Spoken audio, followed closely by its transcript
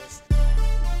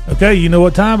Okay, you know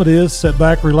what time it is. Sit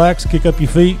back, relax, kick up your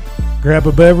feet, grab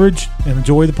a beverage, and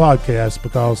enjoy the podcast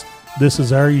because this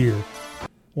is our year. I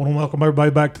want to welcome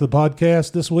everybody back to the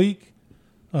podcast this week.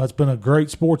 It's been a great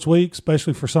sports week,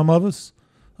 especially for some of us.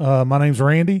 My name's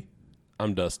Randy.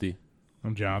 I'm Dusty.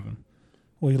 I'm Jonathan.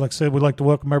 Well, like I said, we'd like to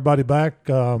welcome everybody back.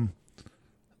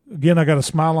 Again, I got a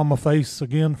smile on my face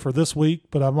again for this week,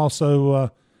 but I've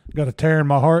also got a tear in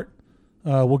my heart.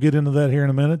 We'll get into that here in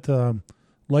a minute.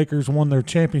 Lakers won their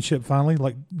championship finally,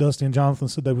 like Dusty and Jonathan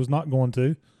said they was not going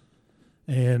to.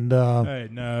 And Hey,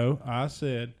 no, I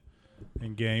said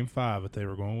in Game 5 that they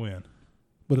were going to win.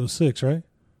 But it was 6, right?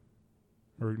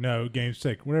 Or no, Game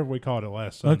 6, whatever we called it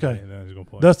last Sunday. Okay. And then he's going to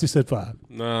play. Dusty said 5.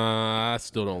 Nah, I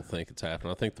still don't think it's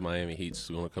happening. I think the Miami Heat's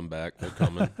going to come back. They're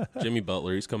coming. Jimmy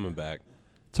Butler, he's coming back.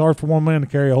 It's hard for one man to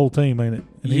carry a whole team, ain't it?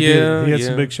 And he Yeah, did. He had yeah.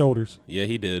 some big shoulders. Yeah,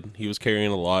 he did. He was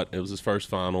carrying a lot. It was his first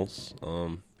finals.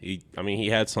 He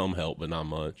had some help, but not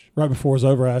much. Right before it was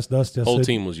over, I asked Dusty, I Whole said,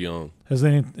 team was young. has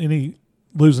any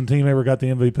losing team ever got the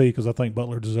MVP? Because I think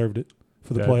Butler deserved it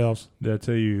for the playoffs. Did I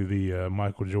tell you the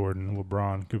Michael Jordan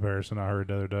LeBron comparison I heard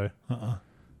the other day?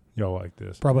 Y'all like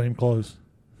this? Probably even close.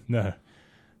 No.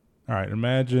 All right,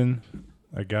 imagine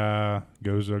a guy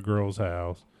goes to a girl's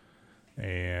house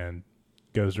and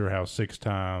goes to her house 6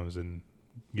 times and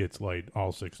gets laid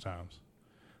all 6 times.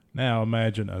 Now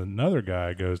imagine another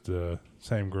guy goes to the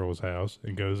same girl's house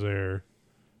and goes there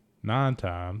 9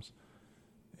 times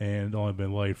and only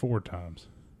been laid 4 times.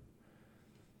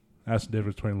 That's the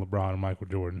difference between LeBron and Michael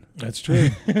Jordan. That's true.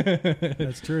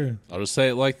 That's true. I'll just say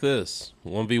it like this.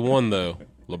 1v1, though.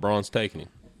 LeBron's taking him.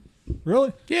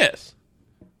 Really? Yes.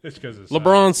 It's because it's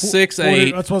LeBron's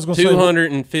 6'8", that's what I was gonna say.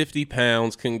 250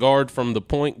 pounds, can guard from the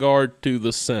point guard to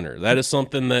the center. That is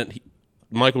something that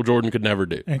Michael Jordan could never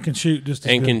do. And can shoot just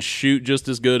as And good. can shoot just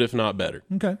as good, if not better.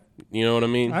 Okay. You know what I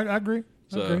mean? I agree.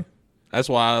 I agree. That's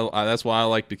why I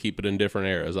like to keep it in different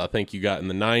eras. I think you got in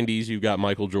the 90s, you got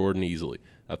Michael Jordan easily.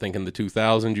 I think in the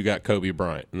 2000s, you got Kobe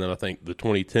Bryant. And then I think the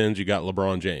 2010s, you got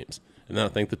LeBron James. And then I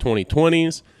think the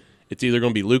 2020s, it's either going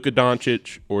to be Luka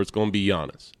Doncic or it's going to be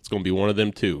Giannis. It's going to be one of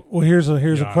them two. Well, here's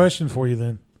a question for you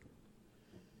then.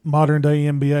 Modern day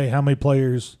NBA, how many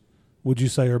players would you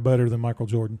say are better than Michael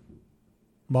Jordan?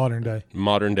 Modern day.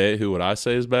 Modern day, who would I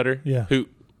say is better? Yeah. Who?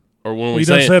 Or when Well, we you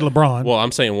say done said LeBron. Well,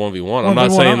 I'm saying 1v1. I'm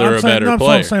not saying they're a better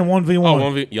player. I'm saying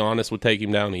 1v1. Giannis would take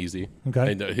him down easy.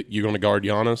 Okay. And, you're going to guard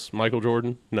Giannis, Michael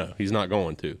Jordan? No, he's not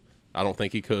going to. I don't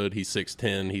think he could. He's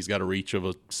 6'10". He's got a reach of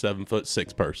a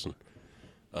 7'6" person.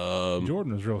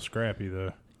 Jordan was real scrappy,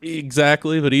 though.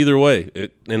 Exactly, but either way.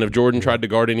 And if Jordan tried to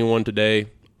guard anyone today,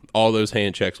 all those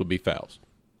hand checks would be fouls.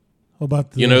 What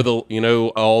about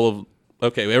the,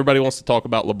 Okay, everybody wants to talk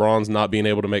about LeBron's not being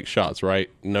able to make shots, right?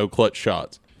 No clutch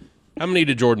shots. How many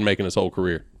did Jordan make in his whole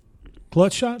career?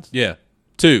 clutch shots? Yeah,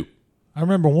 2. I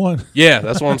remember one. Yeah,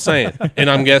 that's what I'm saying. And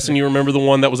I'm guessing you remember the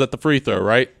one that was at the free throw,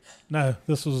 right? No,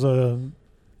 this was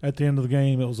at the end of the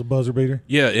game. It was a buzzer beater.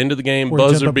 Yeah, end of the game, Where he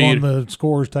buzzer jumped up beater. on the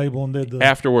scorer's table and did the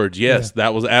Afterwards, yes. Yeah.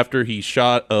 That was after he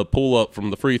shot a pull-up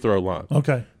from the free throw line.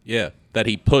 Okay. Yeah, that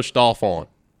he pushed off on.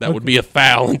 That would be a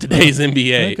foul in today's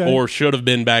NBA, Okay. or should have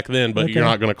been back then, but Okay. you're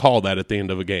not going to call that at the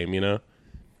end of a game, you know?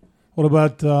 What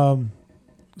about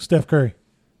Steph Curry?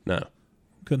 No.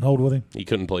 Couldn't hold with him. He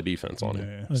couldn't play defense on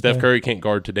him. Yeah. Steph Okay. Curry can't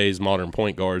guard today's modern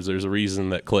point guards. There's a reason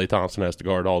that Klay Thompson has to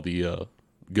guard all the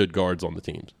good guards on the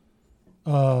teams.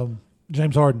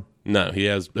 James Harden. No, he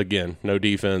has, again, no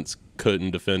defense,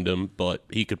 couldn't defend him, but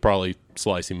he could probably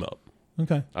slice him up.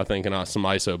 Okay. I think in some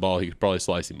ISO ball, he could probably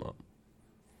slice him up.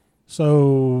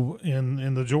 So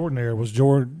in the Jordan era, was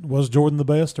Jordan the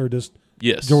best, or just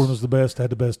Yes. Jordan was the best, had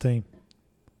the best team?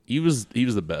 He was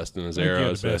the best in his I think era. he I had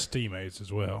would the say. best teammates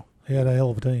as well. He had a hell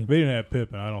of a team. If he didn't have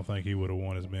Pippen, I don't think he would have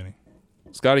won as many.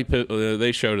 Scottie Pippen,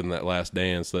 they showed in that last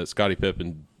dance that Scottie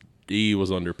Pippen, he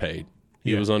was underpaid.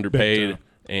 He Yeah, was big underpaid, time.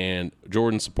 and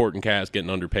Jordan supporting cast getting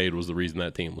underpaid was the reason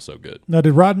that team was so good. Now,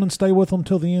 did Rodman stay with them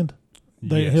till the end?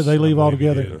 They Yes, they leave I all believe he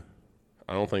together. did.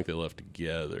 I don't think they left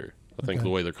together. I think Okay.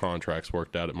 the way their contracts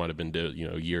worked out, it might have been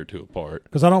a year or two apart.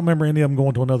 Because I don't remember any of them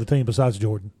going to another team besides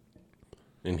Jordan.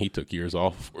 And he took years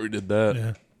off before he did that.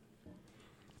 Yeah.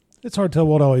 It's hard to tell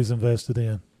what all he's invested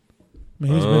in. I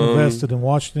mean, he's been invested in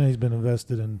Washington. He's been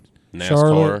invested in NASCAR.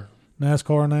 Charlotte,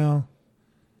 NASCAR now.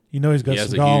 You know he's got He has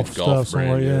some a golf huge stuff golf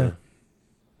somewhere, brand, yeah. yeah.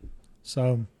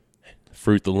 So,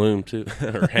 Fruit the Loom, too.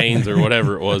 Or Haynes or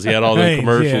whatever it was. He had all those Haynes,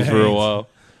 commercials yeah, for a Haynes. while.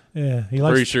 yeah, he Pretty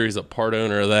likes sure he's a part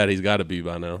owner of that. He's got to be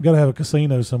by now. got to have a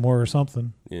casino somewhere or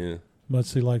something. Yeah.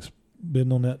 Much he likes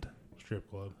bidding on that. Strip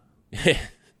club.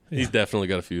 He's definitely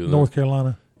got a few of them. North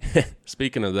Carolina.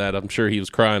 Speaking of that, I'm sure he was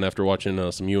crying after watching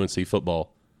some UNC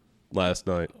football last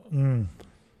night.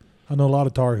 I know a lot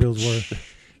of Tar Heels were.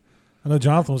 I know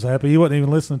Jonathan was happy. He wasn't even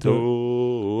listening to it.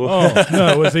 Oh,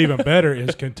 no, what's even better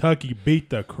is Kentucky beat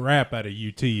the crap out of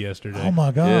UT yesterday. Oh,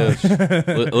 my gosh.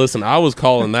 Listen, I was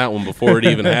calling that one before it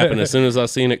even happened. As soon as I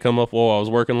seen it come up while I was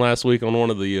working last week on one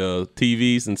of the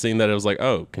TVs and seen that, it was like,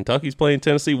 oh, Kentucky's playing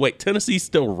Tennessee. Wait, Tennessee's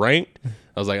still ranked?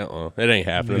 I was like, it ain't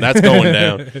happening. That's going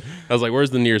down. I was like,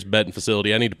 where's the nearest betting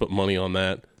facility? I need to put money on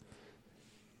that.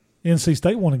 NC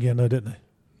State won again, though, didn't they?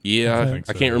 Yeah,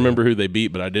 I can't remember who they beat,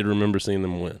 but I did remember seeing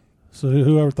them win. So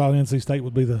whoever thought NC State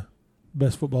would be the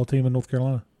best football team in North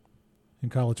Carolina in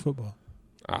college football?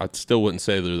 I still wouldn't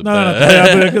say they're the No,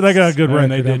 best. they got a good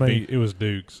And record. they did beat. It was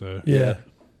Duke, so. Yeah,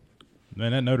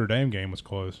 Man, that Notre Dame game was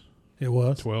close. it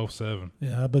was. 12-7.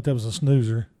 Yeah, I bet that was a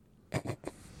snoozer.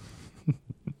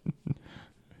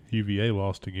 UVA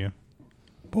lost again.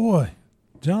 Boy,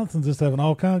 Jonathan's just having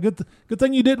all kind of good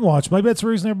thing you didn't watch. Maybe that's the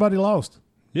reason everybody lost.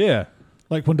 Yeah.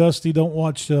 Like when Dusty don't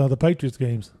watch the Patriots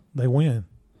games, they win.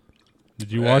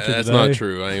 Did you watch it That's today? not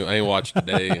true. I ain't watched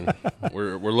today, and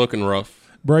we're looking rough.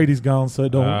 Brady's gone, so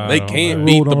it don't. They don't can't know.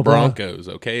 beat Ruled on the the blind. Broncos,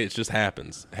 okay? It just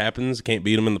happens. Can't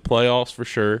beat them in the playoffs for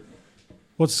sure.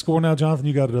 What's the score now, Jonathan?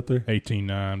 You got it up there.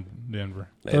 18-9 Denver.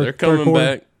 Hey, Third they're coming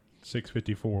quarter? back.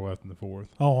 6:54 left in the fourth.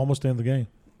 Oh, almost the end of the game.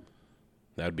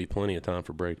 That'd be plenty of time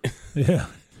for Brady. Yeah,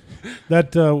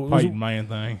 that was Peyton Man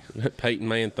thing. Peyton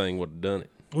Man thing would have done it.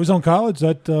 was on college.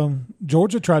 That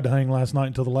Georgia tried to hang last night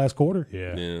until the last quarter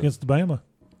Yeah. Yeah. against Bama.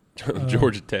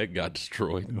 Georgia Tech got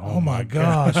destroyed. Oh my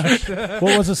gosh!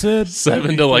 What was it said?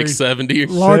 7 to like 70 or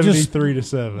Largest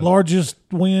 73-7. largest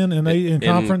win in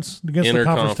conference against the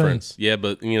conference team. interconference. Yeah,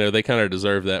 but they kind of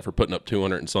deserve that for putting up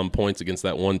 200 and some points against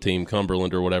that one team,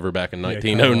 Cumberland or whatever, back in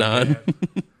 1909.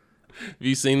 Have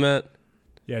you seen that?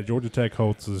 Yeah, Georgia Tech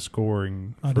holds the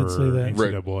scoring I for did see that.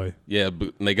 NCAA. Yeah,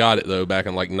 but they got it though back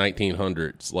in like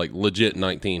 1900s, like legit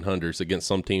 1900s, against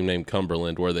some team named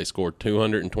Cumberland, where they scored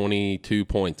 222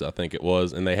 points, I think it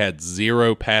was, and they had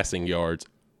 0 passing yards,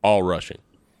 all rushing.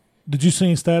 Did you see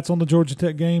any stats on the Georgia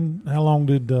Tech game? How long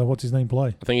did what's his name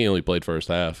play? I think he only played first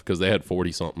half because they had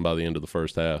 40 something by the end of the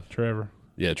first half. Trevor.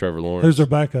 Yeah, Trevor Lawrence. Who's their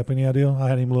backup? Any idea? I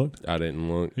hadn't even looked. I didn't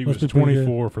look. He Must was be pretty good.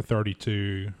 24 for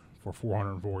 32 for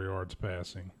 404 yards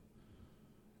passing.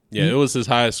 Yeah, it was his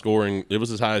highest scoring. It was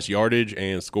his highest yardage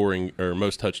and scoring or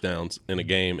most touchdowns in a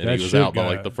game, and That he was shit out by guy.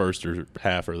 like the first or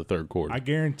half or the third quarter. I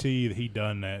guarantee that he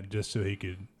done that just so he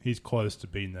could. He's close to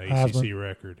beating the Heisman. ACC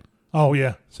record, Oh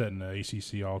yeah. setting the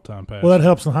ACC all-time pass. Well, that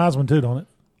helps the Heisman too, don't it?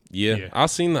 Yeah, Yeah.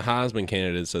 I've seen the Heisman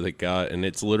candidates that they got, and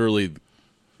it's literally,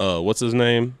 what's his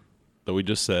name that we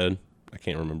just said? I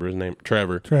can't remember his name.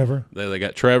 Trevor. Trevor. They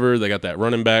got Trevor. They got that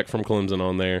running back from Clemson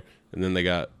on there, and then they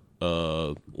got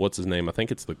what's his name? I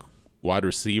think it's the wide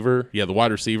receiver. Yeah, the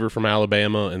wide receiver from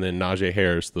Alabama, and then Najee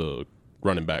Harris, the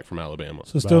running back from Alabama.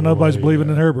 So still the nobody's way, believing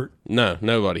in Herbert. No,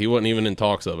 nobody. He wasn't even in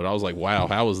talks of it. I was like, wow,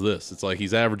 how is this? It's like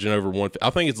he's averaging over one.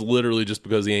 I think it's literally just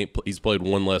because he's played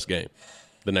one less game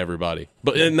than everybody.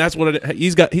 But and that's what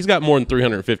he's got. He's got more than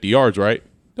 350 yards, right?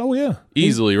 Oh yeah,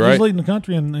 Easily, He's right? leading the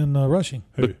country in rushing.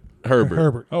 Who?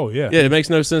 Herbert. Oh, yeah. Yeah, it makes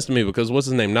no sense to me because what's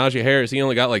his name? Najee Harris, he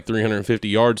only got like 350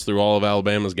 yards through all of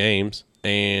Alabama's games,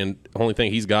 and the only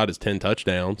thing he's got is 10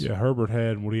 touchdowns. Yeah, Herbert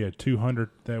had, he had 200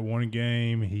 that one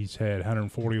game. He's had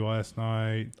 140 last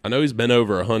night. I know he's been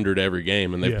over 100 every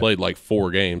game, and they've Yeah. played like 4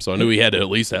 games, so I knew he had to at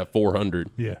least have 400.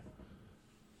 Yeah.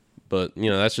 But,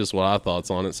 that's just what I thoughts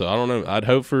on it. So I don't know. I'd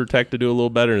hope for Tech to do a little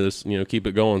better this, keep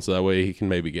it going so that way he can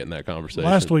maybe get in that conversation.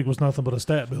 Last week was nothing but a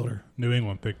stat builder. New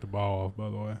England picked the ball off, by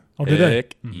the way. Oh, did they?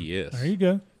 Heck, yes. There you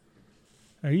go.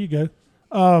 There you go.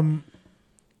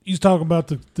 You was talking about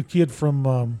the kid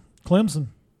from Clemson.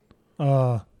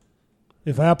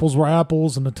 If apples were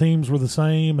apples and the teams were the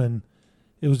same and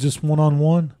it was just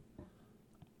 1-on-1,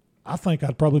 I think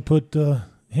I'd probably put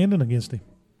Hendon against him.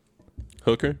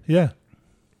 Hooker? Yeah,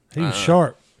 he was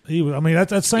sharp. He was. I mean,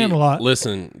 that's saying a lot.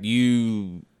 Listen,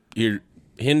 you're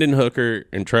Hendon Hooker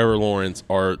and Trevor Lawrence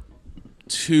are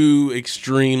two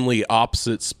extremely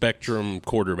opposite spectrum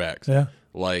quarterbacks. Yeah.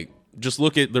 Like, just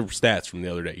look at the stats from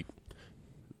the other day.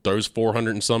 Throws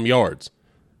 400 and some yards.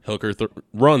 Hooker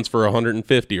runs for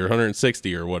 150 or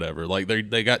 160 or whatever. Like,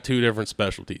 they got two different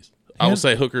specialties. I will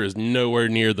say Hooker is nowhere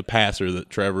near the passer that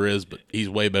Trevor is, but he's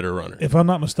way better runner. If I'm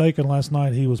not mistaken, last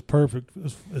night he was perfect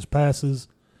as passes,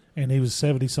 and he was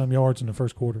 70-some yards in the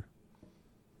first quarter.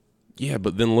 Yeah,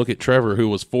 but then look at Trevor, who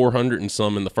was 400 and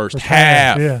some in the first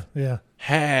half. Yeah.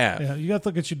 Half. Yeah, you got to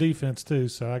look at your defense too.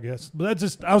 So I guess, but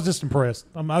I was just impressed.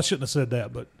 I shouldn't have said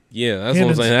that, but Yeah, that's what I'm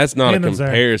Hendon's- saying. That's not a Hendon's there.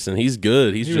 comparison. He's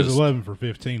good. He's He just was 11 for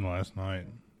 15 last night,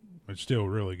 but still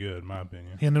really good, in my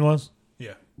opinion. Hendon was.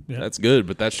 Yeah. Yeah. that's good,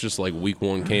 but that's just like week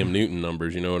 1 Cam Newton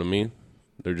numbers. You know what I mean?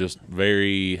 They're just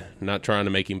very not trying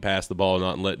to make him pass the ball,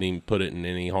 not letting him put it in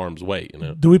any harm's way. You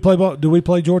know. Do we play ball? Do we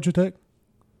play Georgia Tech?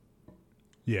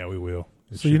 Yeah, we will.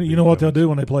 So you know what they'll do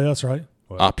when they play us, right?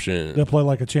 Option. They'll play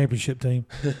like a championship team.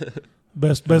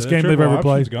 Best game they've ever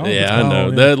played. Yeah, I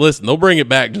know. Yeah. Listen, they'll bring it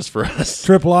back just for us.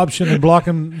 Triple option and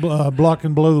blocking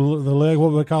below the leg.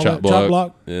 What would they call Chop that? Chop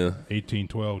block. Yeah.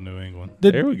 18-12 New England.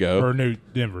 There we go. Or New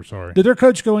Denver, sorry. Did their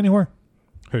coach go anywhere?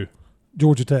 Who?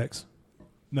 Georgia Tech's.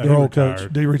 No, Their he old retired.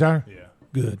 coach. Did he retire? Yeah.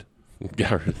 Good.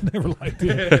 Got rid- Never liked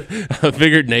him. I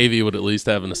figured Navy would at least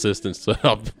have an assistant. So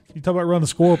You talk about running the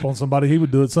score up on somebody, he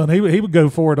would do it, son. He would go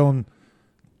for it on.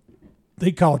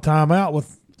 He'd call a timeout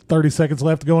with 30 seconds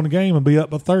left to go in the game and be up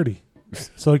by 30,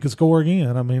 so he could score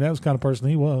again. I mean, that was the kind of person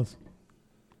he was.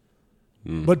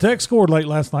 But Tech scored late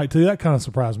last night too. That kind of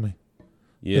surprised me.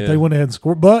 yeah. That they went ahead and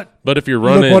scored. But But if you're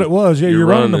running, look what it was. Yeah, you're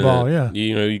running the ball. it. Yeah,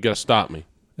 You got to stop me.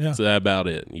 yeah. That's about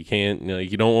it. You can't.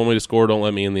 You don't want me to score. Don't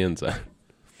let me in the end zone.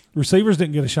 Receivers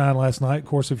didn't get a shine last night. Of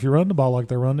course, if you run the ball like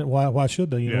they're running it, why should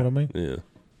they? You Yeah. know what I mean?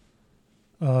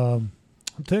 Yeah.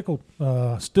 I'm tickled.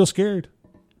 Still scared.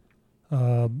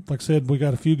 Like I said, we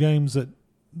got a few games that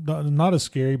not as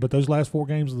scary, but those last 4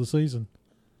 games of the season,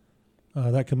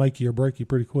 that can make you or break you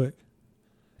pretty quick.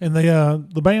 And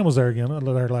the band was there again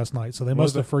there last night, so they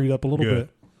must have freed up a little Good. bit.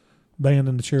 Band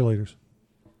and the cheerleaders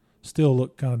still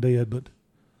look kind of dead, but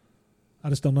I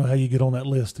just don't know how you get on that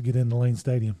list to get into Lane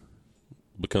Stadium.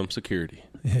 Become security.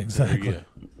 Yeah, There exactly. you go.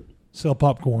 Sell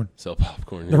popcorn. Sell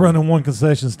popcorn. They're running one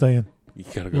concession stand. You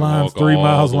gotta go lines walk 3 all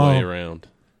miles the way long. around.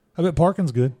 I bet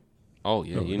parking's good. Oh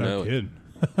yeah, you No know it. kidding.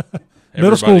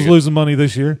 Middle school's Everybody- losing money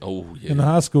this year. Oh yeah. In the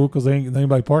high school because they ain't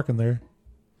anybody parking there.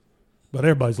 But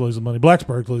everybody's losing money.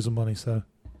 Blacksburg's losing money, so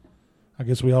I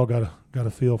guess we all got a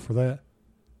feel for that.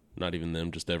 Not even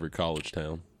them, just every college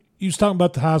town. You was talking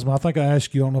about the Heisman. I think I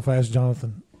asked you. I don't know if I asked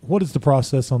Jonathan. What is the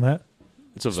process on that?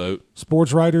 It's a vote.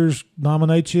 Sports writers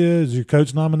nominate you? Does your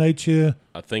coach nominate you?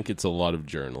 I think it's a lot of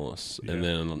journalists, and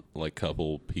Yeah. then like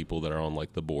couple people that are on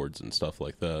like the boards and stuff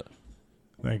like that.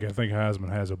 I think Heisman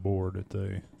has a board that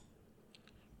they.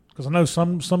 Because I know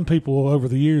some people over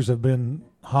the years have been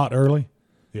hot early,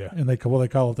 Yeah. and they call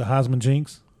it the Heisman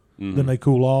jinx. Mhm. Then they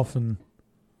cool off and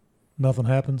nothing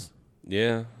happens.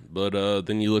 Yeah, but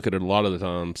then you look at it a lot of the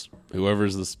times.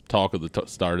 Whoever's the talk of the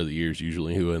start of the year is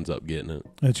usually who ends up getting it.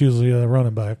 It's usually a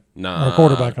running back. Nah, Or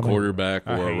quarterback, I mean. quarterback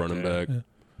I or a hate running that. back. Yeah.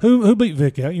 Who beat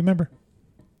Vic out? You remember?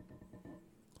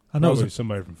 I know Probably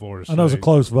somebody from Florida State. it was a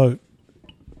close vote.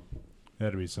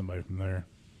 Had to be somebody from there.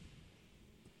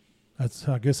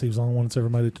 I guess he was the only one that's ever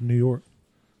made it to New York.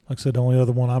 Like I said, the only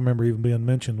other one I remember even being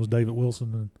mentioned was David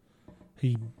Wilson,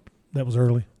 and that was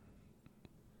early.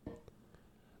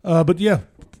 But yeah,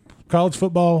 college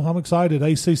football, I'm excited.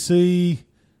 ACC,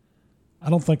 I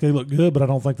don't think they look good, but I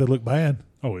don't think they look bad.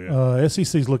 Oh yeah.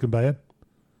 SEC's looking bad.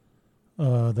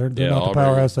 They're Yeah, not the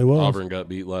powerhouse they was. Auburn got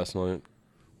beat last night.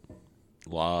 A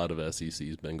lot of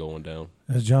SEC's been going down.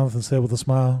 As Jonathan said with a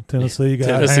smile, Tennessee got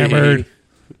Tennessee. hammered.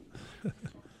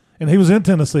 And he was in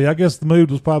Tennessee. I guess the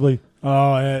mood was probably Oh,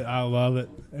 I love it.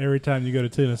 Every time you go to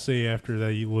Tennessee after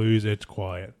they lose, it's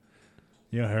quiet.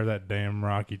 You don't hear that damn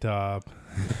Rocky Top.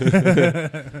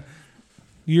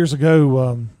 years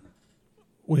ago.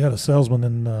 We had a salesman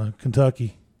in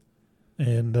Kentucky,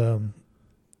 and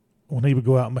when he would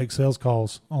go out and make sales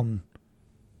calls on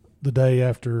the day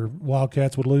after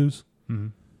Wildcats would lose, Mm-hmm.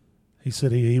 he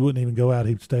said he wouldn't even go out.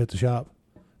 He'd stay at the shop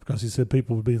because he said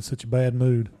people would be in such a bad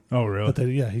mood. Oh, really?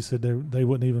 But he said they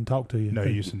wouldn't even talk to you. No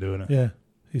use in doing it. Yeah.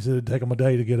 He said it'd take him a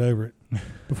day to get over it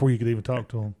before you could even talk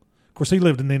to him. Of course, he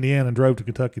lived in Indiana and drove to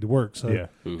Kentucky to work, so Yeah.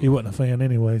 Ooh. he wasn't a fan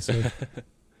anyway. So,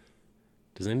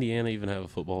 Does Indiana even have a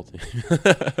football team?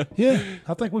 yeah,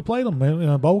 I think we played them in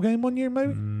a bowl game one year,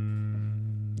 maybe.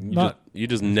 You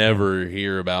just never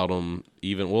hear about them.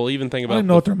 Even think I about don't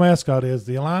know what their mascot is.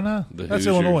 The Illini? The That's Hoosiers.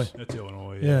 Illinois. That's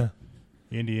Illinois. Yeah.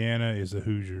 Indiana is the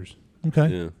Hoosiers. Okay.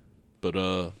 yeah. But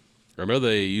I remember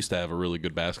they used to have a really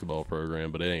good basketball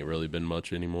program, but it ain't really been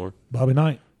much anymore. Bobby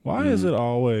Knight. Why is it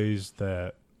always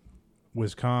that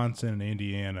Wisconsin and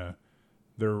Indiana,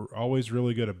 they're always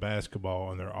really good at basketball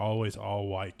and they're always all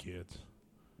white kids?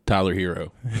 Tyler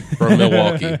Hero from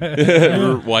Milwaukee,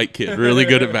 white kid, really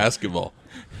good at basketball.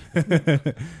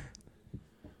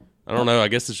 I don't know. I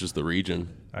guess it's just the region.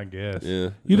 I guess. Yeah.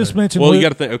 You just mentioned. Well, you got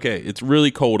to think. Okay, it's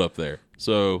really cold up there,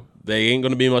 so they ain't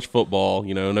going to be much football.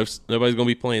 Nobody's going to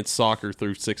be playing soccer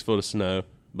through 6 foot of snow.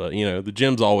 But the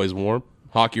gym's always warm.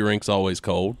 Hockey rink's always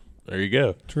cold. There you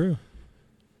go. True.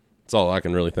 That's all I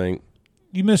can really think.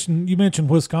 You mentioned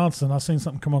Wisconsin. I seen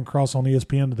something come across on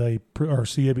ESPN today, or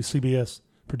CBS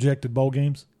projected bowl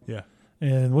games. Yeah.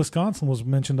 And Wisconsin was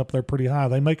mentioned up there pretty high.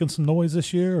 They making some noise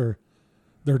this year, or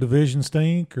their division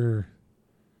stink, or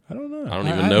I don't know. I don't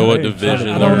even know what division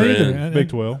I don't they're either. in. Big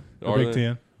 12 or Are Big they?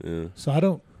 10. Yeah. So I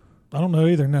don't know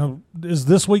either. Now, is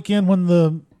this weekend when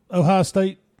the Ohio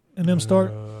State and them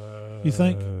start? You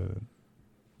think?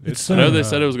 It's I know soon. they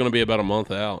said it was going to be about a month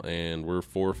out, and we're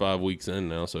 4 or 5 weeks in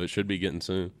now, so it should be getting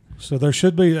soon. So there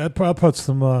should be. I'd probably put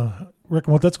some.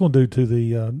 Reckon what that's going to do to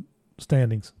the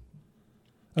standings.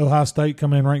 Ohio State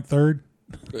come in ranked third.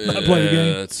 Not play the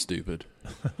game. That's stupid.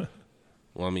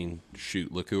 Well, I mean,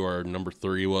 shoot, look who our number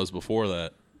 3 was before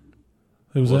that.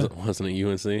 Who was that? Wasn't it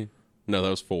UNC? No, that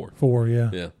was 4. 4, yeah.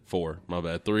 Yeah, 4. My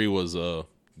bad. 3 was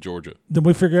Georgia. Did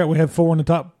we figure out we had 4 in the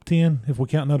top 10 if we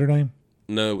count Notre Dame?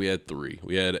 No, we had 3.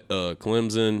 We had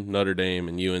Clemson, Notre Dame,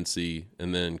 and UNC,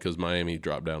 and then because Miami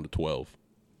dropped down to 12.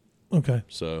 Okay.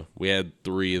 So we had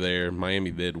 3 there.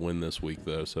 Miami did win this week,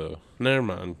 though, so never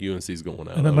mind. UNC's going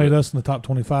out. And that of made it. us in the top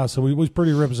 25. So we was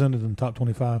pretty represented in the top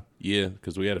 25. Yeah,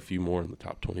 because we had a few more in the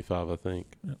top 25, I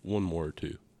think. Yeah. 1 more or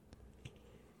 2.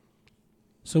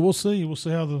 So we'll see. We'll see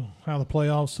how the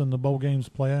playoffs and the bowl games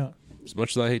play out. As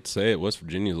much as I hate to say it, West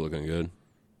Virginia's looking good.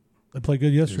 They played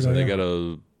good yesterday. So they yeah.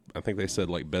 got I think they said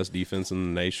like best defense in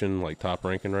the nation, like top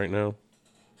ranking right now.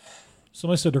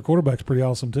 Somebody said their quarterback's pretty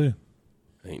awesome too.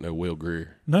 Ain't no Will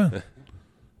Greer. No.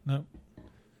 No.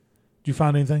 Did you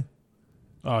find anything?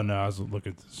 Oh, no, I was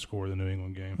looking at the score of the New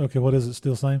England game. Okay, what is it?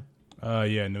 Still same?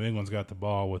 Yeah, New England's got the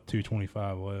ball with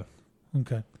 2:25 left.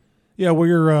 Okay. Yeah,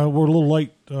 we're a little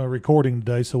late recording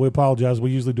today, so we apologize.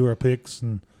 We usually do our picks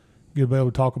and get able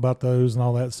to talk about those and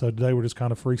all that. So today we're just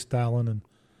kind of freestyling and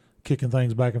kicking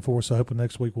things back and forth. So hoping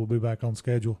next week we'll be back on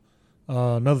schedule.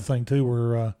 Another thing too,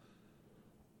 we're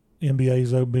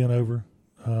NBA's being over,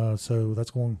 so that's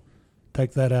going to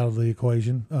take that out of the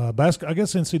equation. I guess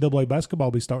NCAA basketball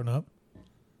will be starting up.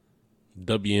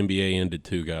 WNBA ended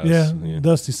too, guys. Yeah,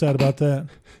 Dusty's sad about that.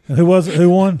 And who was it? Who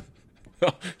won?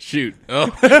 Oh, shoot.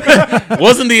 Oh.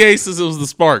 Wasn't the Aces, it was the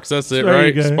Sparks. That's it, There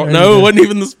you right? go. There No, you it go. wasn't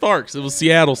even the Sparks. It was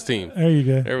Seattle's team. There you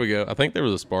go. There we go. I think they were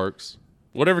the Sparks.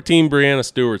 Whatever team Brianna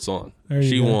Stewart's on, There you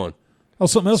she go. won. Oh,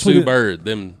 something else we Sue did. Bird,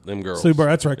 them girls. Sue Bird,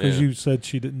 that's right, because Yeah. you said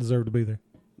she didn't deserve to be there.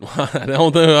 I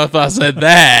don't know if I said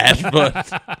that, but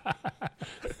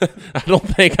I don't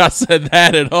think I said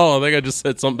that at all. I think I just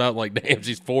said something about like, damn,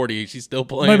 she's 40. She's still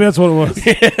playing. Maybe that's what it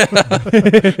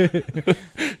was.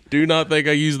 Do not think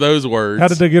I used those words. How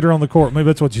did they get her on the court? Maybe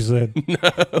that's what you said.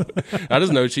 I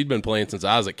just know she'd been playing since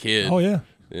I was a kid. Oh, yeah.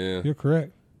 Yeah. You're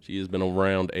correct. She has been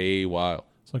around a while.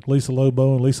 It's like Lisa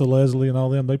Lobo and Lisa Leslie and all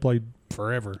them. They played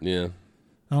forever. Yeah.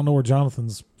 I don't know where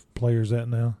Jonathan's player's at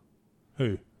now.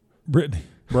 Who? Brittany.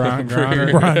 Brian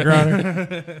Griner. Brian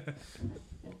Griner.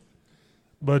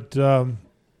 But,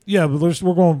 yeah, but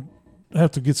we're going to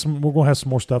have to get some – we're going to have some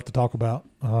more stuff to talk about.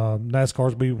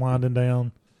 NASCAR's be winding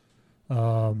down.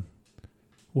 We'll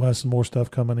have some more stuff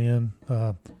coming in.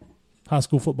 High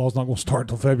school football's not going to start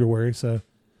until February. So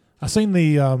I seen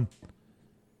the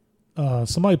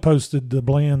somebody posted the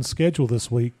Bland schedule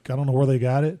this week. I don't know where they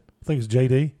got it. I think it's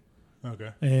JD.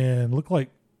 Okay. And looked like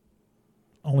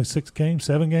only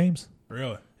 7 games.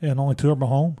 Really? And only 2 of them are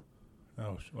home.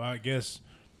 Oh, well, I guess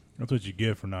that's what you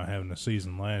get for not having a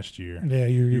season last year. Yeah,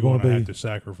 you're You're going to have be. to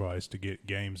sacrifice to get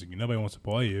games. Nobody wants to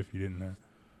play you if you didn't have.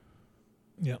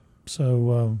 Yeah.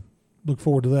 So look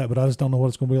forward to that. But I just don't know what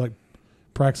it's going to be like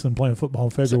practicing and playing football in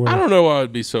February. I don't know why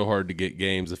it'd be so hard to get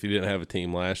games if you didn't have a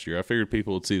team last year. I figured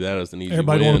people would see that as an easy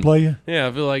Everybody win. want to play you? Yeah,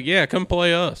 I feel like, yeah, come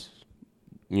play us.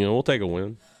 You know, we'll take a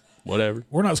win. Whatever.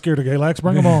 We're not scared of Galax.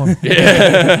 Bring them on.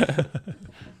 Yeah.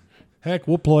 Heck,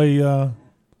 we'll play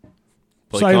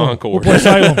Play Salem. Concord. We'll play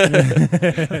Salem.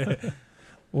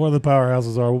 Where the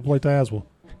powerhouses are. We'll play Tazewell.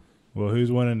 Well,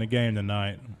 who's winning the game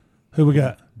tonight? Who we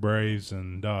got? Braves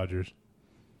and Dodgers.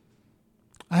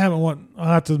 I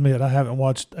have to admit, I haven't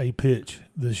watched a pitch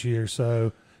this year.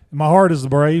 So my heart is the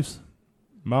Braves.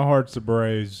 My heart's the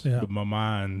Braves, Yeah. but my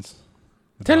mind's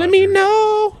the Telling me Dodgers.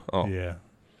 no. Oh, Yeah,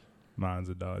 mine's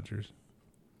the Dodgers.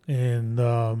 And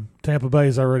Tampa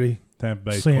Bay's already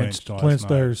Tampa Bay clinched clinched last night.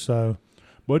 theirs. So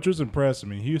Which was impressive.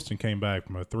 I mean, Houston came back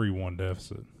from a 3-1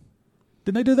 deficit.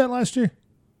 didn't they do that last year?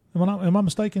 Am I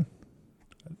mistaken?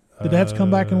 Did they have to come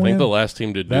back and I win? think the last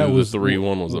team to do That the was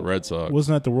 3-1 was the Red Sox.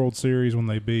 Wasn't that the World Series when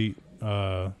they beat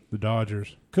the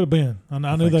Dodgers? Could have been. I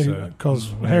knew think they so. because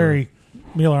When they Harry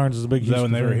Millarns is a big Is that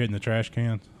Houston when they were fan. hitting the trash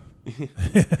cans? Could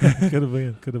have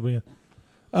been. Could have been.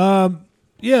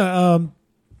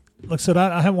 Like I said,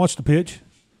 I haven't watched the pitch.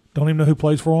 Don't even know who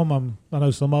plays for them. I know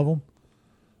some of them.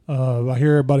 I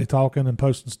hear everybody talking and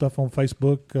posting stuff on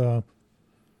Facebook. The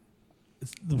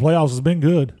playoffs has been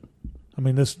good.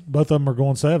 I mean, both of them are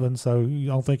going 7, so you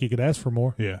don't think you could ask for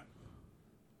more. Yeah.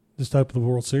 Just hope the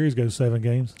World Series goes 7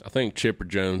 games. I think Chipper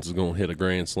Jones is going to hit a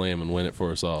grand slam and win it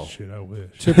for us all. Shit, I wish.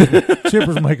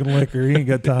 Chipper's making liquor. He ain't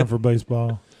got time for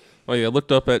baseball. Oh, yeah, I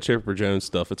looked up that Chipper Jones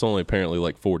stuff. It's only apparently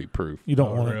like 40 proof. You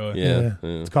don't Oh, want really? it. Yeah.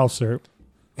 It's cough syrup.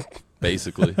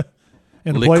 Basically.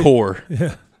 And the plate- Liqueur.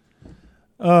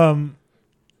 Yeah.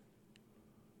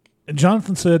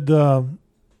 Jonathan said the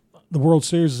World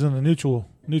Series is in a neutral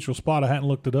spot. I hadn't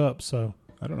looked it up, so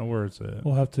I don't know where it's at.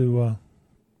 we'll have to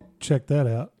check that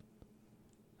out.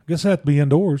 I guess it have to be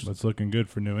indoors. But it's looking good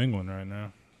for New England right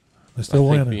now. They're still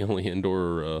I think winning. the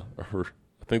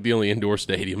only indoor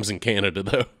stadium's in Canada,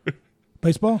 though.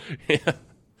 Baseball? Yeah.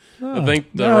 Oh. I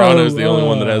think No, Toronto's the only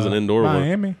one that has an indoor one.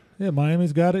 Miami. Yeah,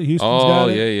 Miami's got it. Houston's got Oh,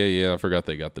 it. yeah. I forgot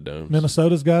they got the domes.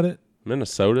 Minnesota's got it.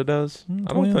 Minnesota does?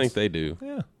 I don't Twins. think they do.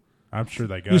 Yeah. I'm sure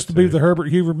they got Used to be the Herbert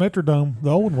Hoover Metrodome. The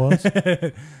old one was.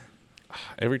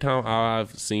 Every time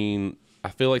I've seen, I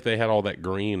feel like they had all that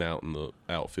green out in the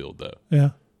outfield, though.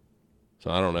 Yeah. So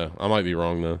I don't know. I might be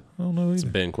wrong, though. I don't know It's a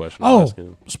either. Ben question. I'll Oh, ask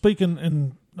him. speaking,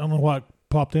 and I don't know why it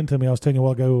popped into me. I was telling you a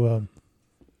while ago,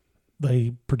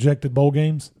 they projected bowl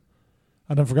games.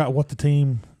 I done forgot what the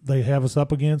team they have us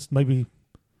up against. Maybe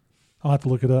I'll have to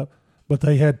look it up. But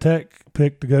they had Tech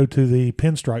picked to go to the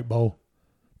Pinstripe Bowl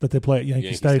that they play at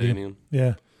Yankee Stadium.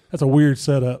 Yeah. That's a weird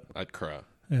setup. I'd cry.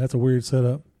 Yeah, that's a weird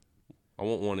setup. I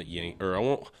want one at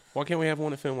why can't we have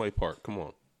one at Fenway Park? Come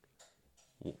on.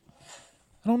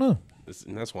 I don't know.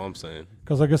 And that's what I'm saying.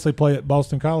 Because I guess they play at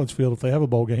Boston College Field if they have a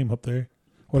bowl game up there.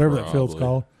 Whatever that field's Probably.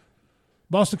 called.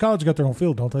 Boston College got their own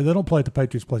field, don't they? They don't play at the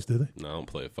Patriots place, do they? No, I don't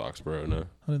play at Foxborough, no.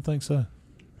 I didn't think so.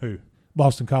 Who?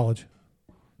 Boston College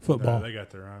football. No, they got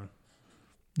their own.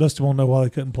 Dusty won't know why they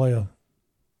couldn't play a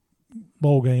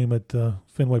bowl game at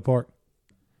Fenway Park.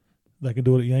 They can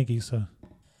do it at Yankees, so.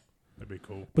 That'd be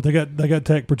cool. But they got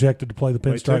Tech projected to play the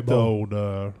They Pinstripe took the Bowl.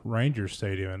 old Rangers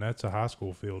Stadium, and that's a high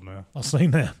school field now. I've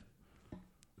seen that.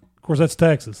 Of course, that's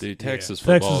Texas. Dude, Texas Yeah.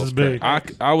 football Texas is is big.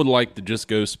 great. I would like to just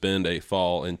go spend a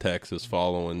fall in Texas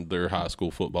following their high school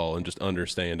football and just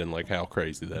understanding like how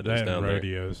crazy that is That down and there.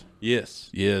 rodeos. Yes.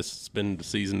 Spend the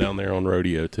season down there on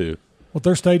rodeo too. Well,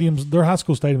 their high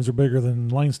school stadiums are bigger than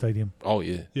Lane Stadium. Oh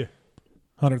yeah.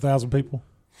 100,000 people.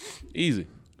 Easy.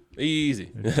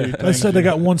 They said they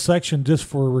got one section just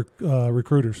for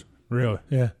recruiters. Really?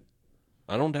 Yeah.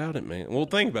 I don't doubt it, man. Well,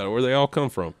 think about it. Where they all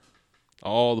come from.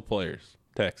 All the players.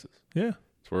 Texas. Yeah.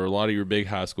 It's where a lot of your big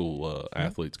high school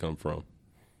athletes come from.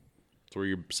 It's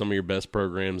where some of your best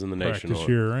programs in the nation Practice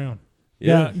are. year round.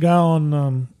 Yeah. Guy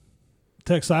on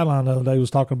Tech sideline the other day was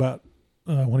talking about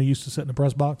when he used to sit in the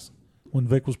press box when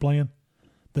Vic was playing,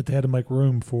 that they had to make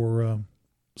room for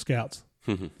scouts.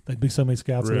 There'd be so many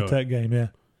scouts at Really? a Tech game, yeah.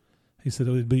 He said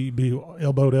it would be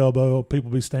elbow to elbow,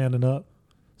 people be standing up.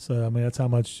 So, I mean, that's how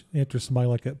much interest somebody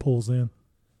like that pulls in.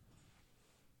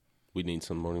 We need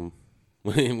somebody.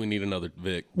 We need another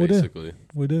Vic, We do. basically.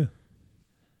 We do.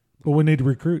 But we need to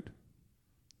recruit.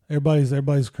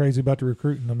 Everybody's crazy about the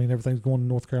recruiting. I mean, everything's going to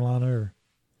North Carolina or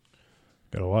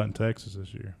Got a lot in Texas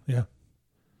this year. yeah.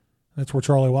 That's where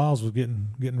Charlie Wiles was getting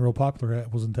real popular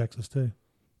at, was in Texas too.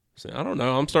 See, I don't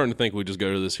know. I'm starting to think we just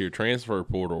go to this here transfer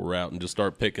portal route and just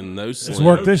start picking those. It's slings.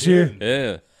 worked this year.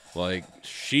 Yeah. Like,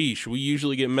 sheesh, we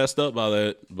usually get messed up by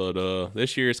that, but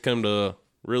this year it's come to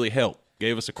really help.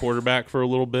 Gave us a quarterback for a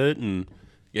little bit and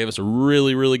gave us a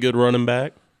really, really good running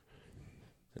back.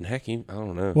 And heck, I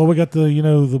don't know. Well, we got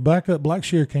the backup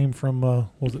Blackshear came from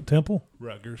was it Temple?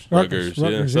 Rutgers. Rutgers, yeah.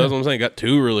 Rutgers, So that's what I'm saying. Got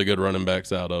two really good running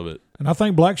backs out of it. And I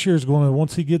think Blackshear's going to,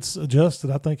 once he gets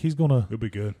adjusted, I think he's going It'll be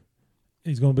good.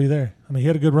 to be there. I mean, he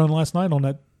had a good run last night on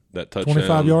that. That touchdown.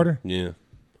 25-yarder? Yeah.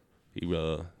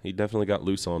 He definitely got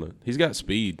loose on it. He's got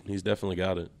speed. He's definitely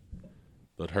got it.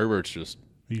 But Herbert's just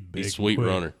He's big. he's a sweet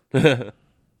quick. runner.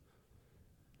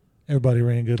 Everybody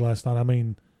ran good last night. I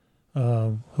mean,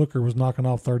 Hooker was knocking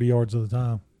off 30 yards at a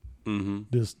time. Mm-hmm.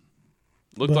 Just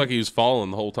Looked But- like he was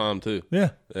falling the whole time too.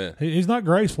 yeah, Yeah. he's not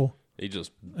graceful, He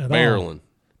just At all. barreling.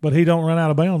 but he don't run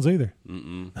out of bounds either.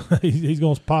 Mm-mm. He's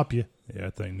going to pop you. Yeah, I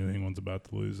think New England's about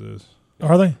to lose this.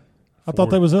 Are they? I thought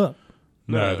they was up.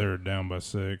 No, No. they're down by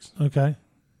 6. Okay.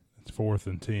 It's 4th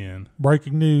and 10.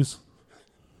 Breaking news.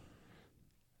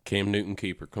 Cam Newton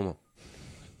keeper. Come on.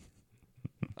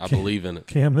 I believe in it.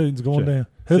 Cam Newton's going Check. down.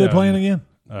 Who they Yeah. playing again?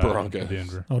 Broncos.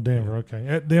 Denver. Oh, Denver. Okay.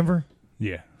 At Denver?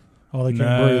 Yeah. Oh, they can't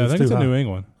No, breathe. I It's think too it's in high. New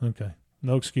England. Okay.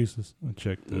 No excuses. I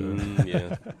checked the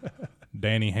Yeah.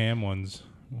 Danny Hamlin's.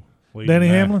 leading Danny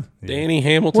that. Hamlin? Yeah. Danny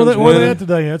Hamilton's Where they winning. at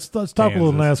today? Let's talk a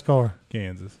little Kansas. NASCAR.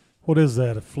 Kansas What is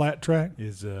that? A flat track?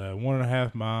 is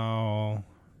 1.5 mile.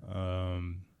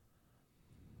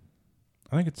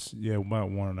 I think it's about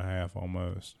 1.5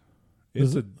 almost.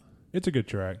 Is It's a good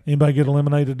track. Anybody get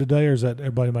eliminated today, or is that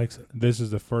everybody makes it? This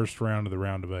is the first round of the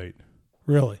round of 8.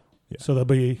 Really? Yeah. So there'll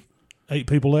be 8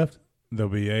 people left?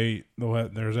 There'll be 8.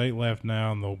 There's 8 left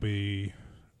now, and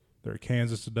they're at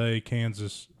Kansas today,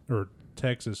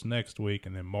 Texas next week,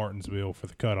 and then Martinsville for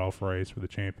the cutoff race for the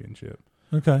championship.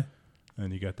 Okay.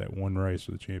 And you got that one race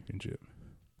for the championship.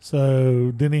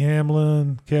 So Denny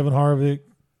Hamlin, Kevin Harvick.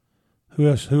 Who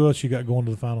else you got going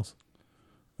to the finals?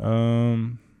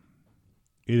 Either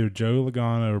Joe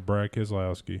Logano or Brad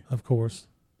Keselowski. Of course.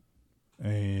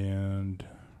 And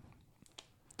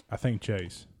I think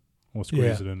Chase. We'll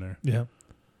squeeze it in there. Yeah.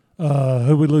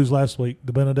 Who we lose last week?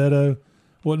 DiBenedetto.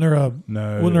 Wasn't there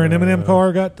an M&M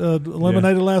car got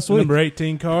eliminated last week? Number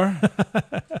 18 car.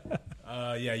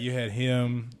 You had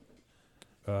him.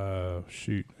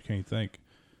 Shoot, I can't think.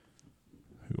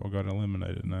 Who all got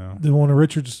eliminated now? Did one of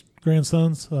Richard's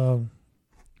grandsons?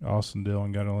 Austin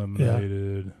Dillon got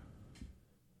eliminated. Yeah.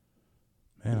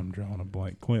 Man, I'm drawing a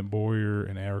blank. Clint Boyer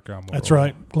and Eric Almirola. That's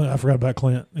right. Clint, I forgot about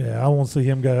Clint. Yeah, I want to see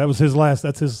him go. That was his last.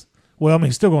 That's his. Well, I mean,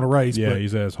 he's still going to race. Yeah, but,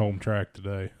 he's at his home track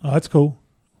today. Oh, that's cool.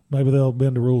 Maybe they'll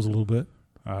bend the rules a little bit.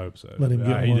 I hope so. Let him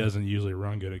get He one. doesn't usually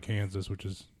run good at Kansas, which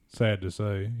is sad to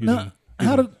say.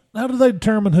 How do they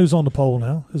determine who's on the pole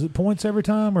now? Is it points every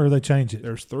time, or they change it?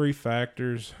 There's 3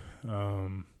 factors.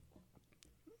 50%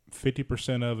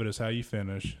 of it is how you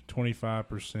finish.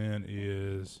 25%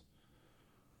 is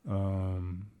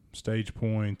stage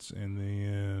points, and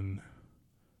then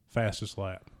fastest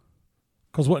lap.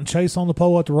 Because wasn't Chase on the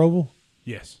pole at the Roval?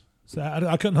 Yes. So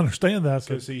I couldn't understand that.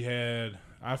 Because he had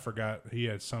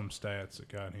some stats that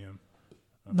got him.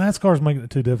 NASCAR's making it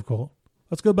too difficult.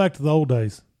 Let's go back to the old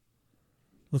days.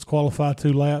 Let's qualify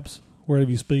 2 laps. Wherever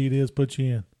your speed is, put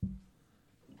you in.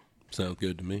 Sounds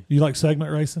good to me. You like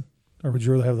segment racing? Or would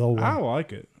you rather have the old one? I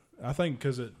like it. I think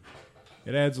because it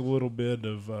adds a little bit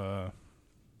of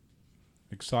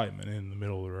excitement in the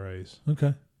middle of the race.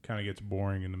 Okay. Kind of gets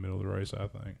boring in the middle of the race, I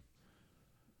think.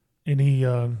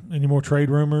 Any more trade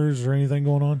rumors or anything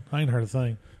going on? I ain't heard a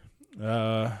thing.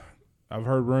 I've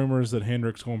heard rumors that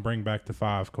Hendrick's going to bring back the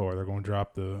 5 car. They're going to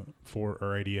drop the 4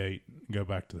 or 88 and go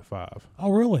back to the 5.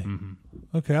 Oh, really?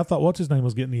 Mm-hmm. Okay, I thought what's his name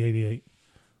was getting the 88.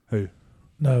 Who?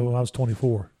 No, I was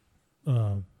 24.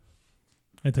 Ain't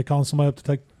they calling somebody up to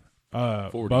take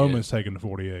 48. Bowman's taking the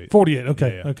 48. 48?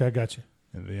 Okay, Yeah. Okay, I got you.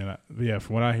 And then,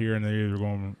 from what I hear,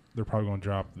 they're probably going to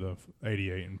drop the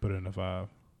 88 and put it in the 5.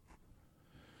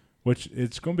 Which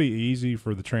it's going to be easy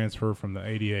for the transfer from the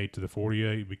 88 to the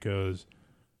 48 because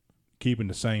keeping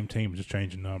the same team is just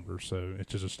changing numbers, so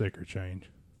it's just a sticker change.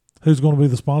 Who's going to be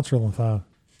the sponsor on the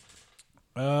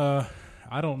 5? I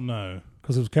don't know.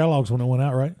 Because it was Kellogg's when it went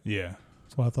out, right? Yeah,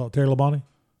 That's what I thought. Terry Labonte?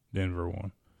 Denver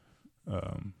won.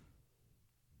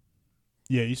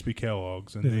 It used to be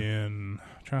Kellogg's, and then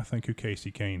I'm trying to think who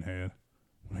Casey Kane had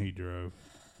when he drove.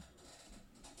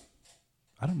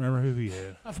 I don't remember who he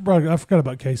had. I forgot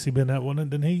about Casey being that one. And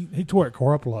then he tore that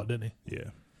car up a lot, didn't he? Yeah.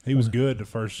 He was good the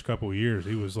first couple of years.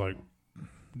 He was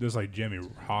just like Jimmy,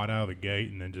 hot out of the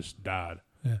gate, and then just died.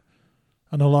 Yeah.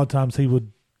 I know a lot of times he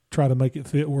would try to make it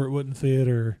fit where it wouldn't fit,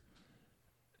 or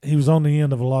he was on the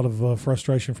end of a lot of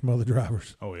frustration from other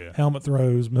drivers. Oh, yeah. Helmet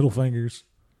throws, middle fingers,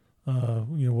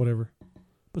 whatever.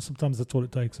 But sometimes that's what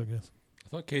it takes, I guess. I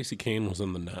thought Casey Kane was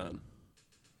in the 9.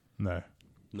 No.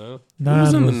 No? 9 Who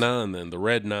was in the was- 9 then? The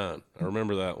red 9. I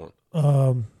remember that one.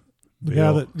 The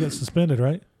guy that got suspended,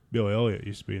 right? Bill Elliott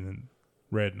used to be in the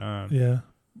red 9. Yeah.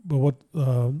 But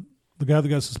the guy that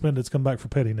got suspended is come back for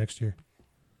Petty next year.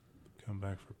 Come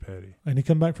back for Petty. And he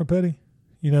come back for Petty?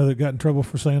 You know, that got in trouble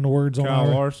for saying the words on Kyle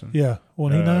air? Larson. Yeah.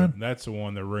 Wasn't he 9? That's the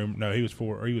one that No, he was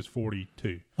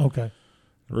 42. Okay.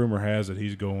 The rumor has it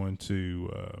he's going to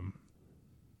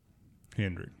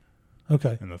Hendrick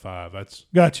Okay. in the 5. That's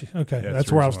Gotcha. Okay. the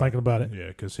That's where I was reason why- thinking about it. Yeah,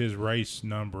 because his race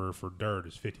number for dirt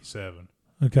is 57.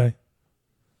 Okay.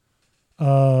 I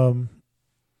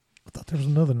thought there was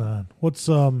another 9. What's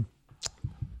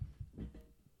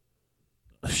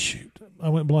shoot, I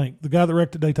went blank. The guy that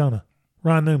wrecked at Daytona,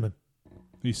 Ryan Newman.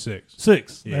 He's 6.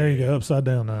 6. Yeah. There you go. Upside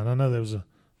down 9. I know there was a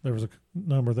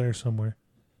number there somewhere.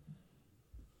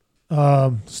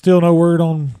 Still no word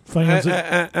on fans.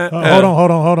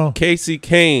 Hold on. Casey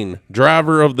Kane,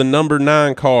 driver of the number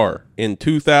 9 car in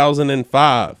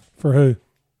 2005. For who?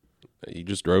 He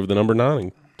just drove the number 9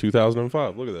 in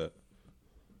 2005. Look at that.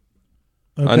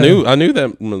 Okay. I knew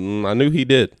that. I knew he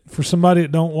did. For somebody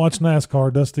that don't watch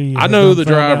NASCAR, Dusty. I know the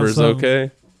found out drivers. something.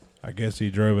 Okay. I guess he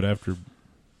drove it after.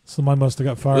 Somebody must have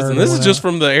got fired. Listen, or this is went just out.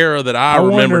 from the era that I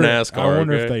remember NASCAR. I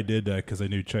wonder okay? if they did that because they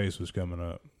knew Chase was coming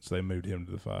up, so they moved him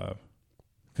to the 5.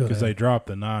 because they dropped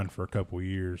the 9 for a couple of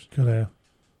years. Could have.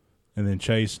 And then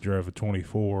Chase drove a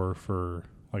 24 for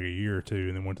like a year or two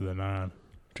and then went to the 9.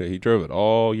 Okay, he drove it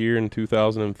all year in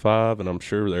 2005, and I'm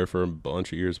sure there for a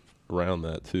bunch of years around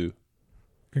that, too.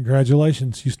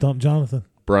 Congratulations. You stumped Jonathan.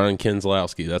 Brian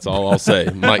Kinslowski. That's all I'll say.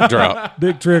 Mic drop.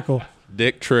 Dick Trickle.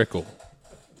 Dick Trickle.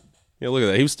 Yeah, look at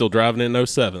that. He was still driving it in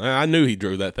 07. I knew he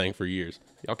drove that thing for years.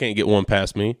 Y'all can't get one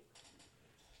past me.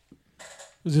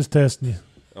 Was just testing you.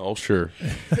 Oh, sure.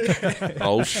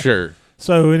 Oh, sure.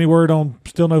 So, any word on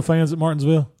still no fans at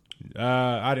Martinsville?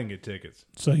 I didn't get tickets.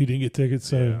 So you didn't get tickets.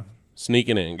 So, Yeah.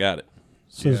 Sneaking in. Got it.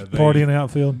 so Yeah, it's party in the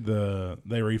outfield.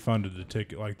 They refunded the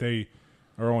ticket. Like they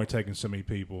are only taking so many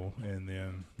people, and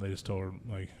then they just told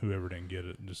like whoever didn't get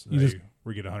it,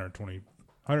 we get 120%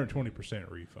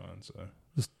 refund. So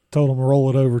Just told them to roll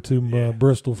it over to Yeah.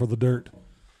 Bristol for the dirt.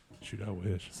 shoot, I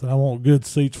wish. So I want good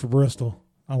seats for Bristol.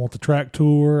 I want the track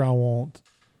tour. I want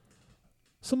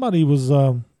somebody went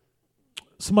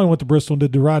to Bristol and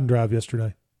did the ride and drive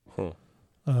yesterday. Huh.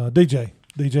 DJ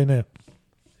Neff.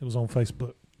 It was on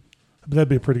Facebook. But that'd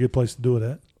be a pretty good place to do it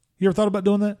at. You ever thought about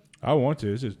doing that? I want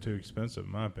to. It's just too expensive,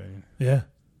 in my opinion. Yeah.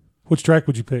 Which track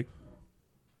would you pick?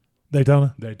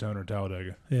 Daytona? Daytona or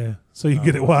Talladega. Yeah. So you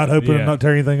get it wide open and yeah. not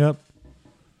tear anything up?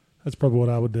 That's probably what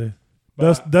I would do.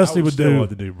 But Dusty I would still do want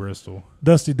to do Bristol.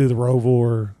 Dusty do the Roval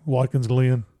or Watkins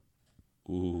Glen.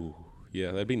 Ooh.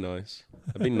 Yeah, that'd be nice.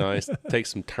 That'd be nice. Take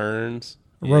some turns.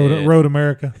 Road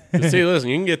America. See, listen,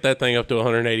 you can get that thing up to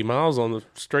 180 miles on the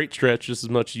straight stretch just as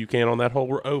much as you can on that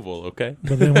whole oval, okay?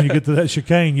 But then when you get to that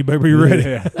chicane, you better be ready.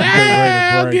 Yeah. Get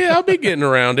ready to break. I'll be getting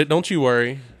around it. Don't you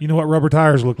worry. You know what rubber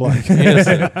tires look like.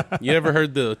 You ever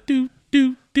heard the do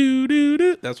do do do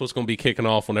do? That's what's going to be kicking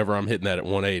off whenever I'm hitting that at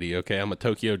 180. Okay, I'm a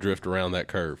Tokyo drift around that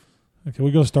curve. Okay,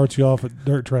 we're going to start you off at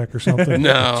dirt track or something.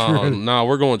 No,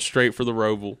 we're going straight for the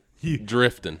Roval,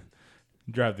 drifting.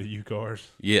 Drive the U cars.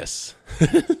 Yes.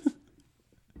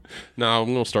 No,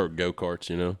 I'm going to start go karts.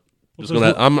 You know,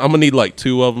 I'm going to need like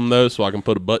 2 of them though, so I can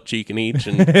put a butt cheek in each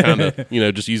and kind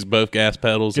of just use both gas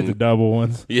pedals. Get the double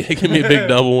ones. Yeah, give me a big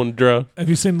double one, draw. Have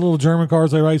you seen the little German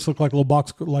cars they race? Look like a little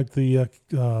box, like the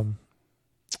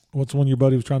what's the one your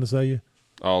buddy was trying to say you?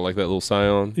 Oh, like that little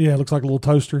Scion. Yeah, it looks like a little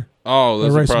toaster. Oh, They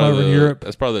race them over in Europe.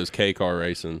 That's probably those K car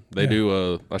racing. They Yeah.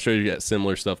 do. I'll show you that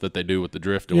similar stuff that they do with the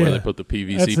drifting, where Yeah. they put the That's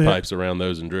PVC it. pipes around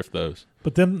those and drift those.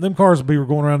 But them cars will be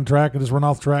going around the track and just run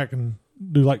off the track and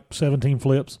do like 17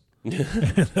 flips. And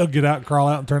they'll get out and crawl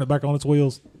out and turn it back on its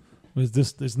wheels.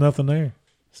 There's nothing there.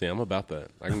 See, I'm about that.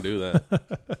 I can do that.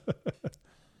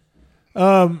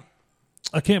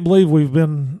 I can't believe we've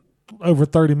been over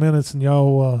 30 minutes and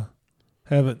y'all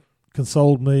haven't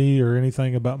consoled me or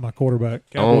anything about my quarterback.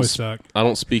 Cowboys suck. I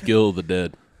don't speak ill of the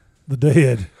dead. The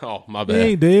dead. Oh, my He bad.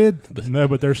 ain't dead. No,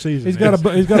 but their season. He's got a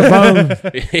bone.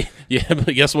 Yeah,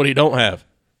 but guess what? He don't have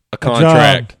a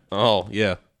contract. Oh,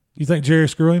 yeah. You think Jerry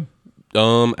screw him?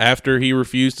 After he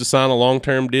refused to sign a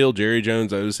long-term deal, Jerry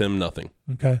Jones owes him nothing.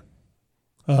 Okay.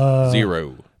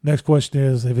 0. Next question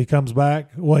is if he comes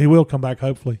back. Well, he will come back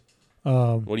hopefully.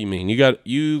 What do you mean?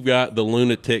 You've got the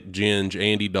lunatic ginge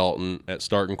Andy Dalton at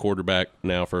starting quarterback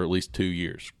now for at least 2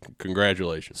 years.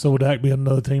 Congratulations. So would Dak be on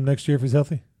another team next year if he's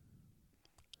healthy?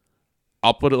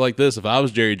 I'll put it like this: if I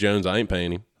was Jerry Jones, I ain't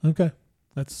paying him. Okay,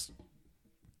 that's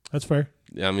fair.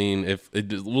 I mean,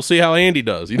 we'll see how Andy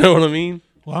does. You know what I mean?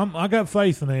 Well, I got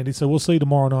faith in Andy, so we'll see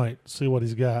tomorrow night. See what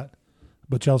he's got.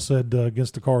 But y'all said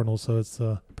against the Cardinals, so it's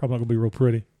probably not going to be real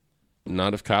pretty.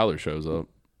 Not if Kyler shows up.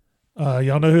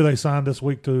 Y'all know who they signed this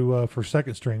week to for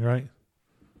second string, right?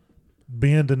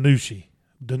 Ben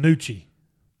DiNucci.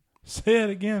 Say it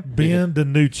again. Ben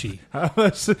DiNucci.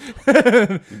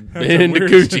 Ben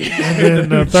DiCucci.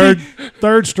 And then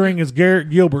third string is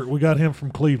Garrett Gilbert. We got him from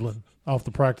Cleveland off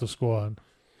the practice squad.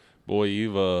 Boy,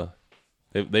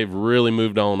 they've really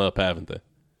moved on up, haven't they?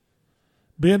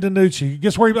 Ben DiNucci.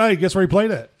 Guess where he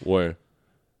played at? Where?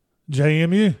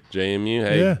 JMU. JMU.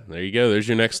 Hey, Yeah. There you go. There's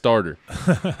your next starter.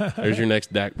 There's your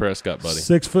next Dak Prescott, buddy.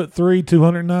 6'3",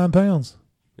 209 pounds.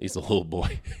 He's a little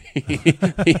boy.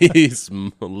 He's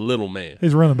a little man.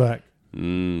 He's running back.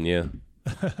 Yeah.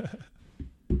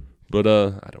 But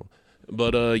I don't.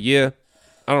 But yeah,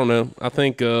 I don't know. I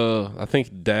think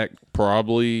Dak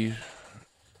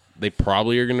they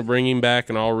probably are going to bring him back,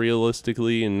 and all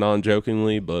realistically and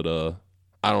non-jokingly. But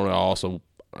I don't know. Also,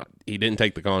 he didn't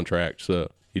take the contract, so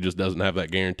he just doesn't have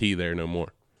that guarantee there no more.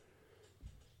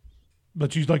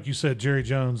 But like you said, Jerry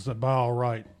Jones, by all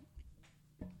right.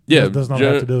 Yeah, Does not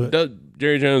have to do it.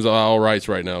 Jerry Jones, all rights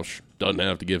right now, doesn't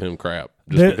have to give him crap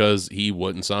just That- because he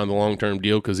wouldn't sign the long-term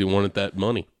deal because he wanted that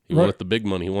money. He Right. wanted the big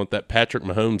money. He wanted that Patrick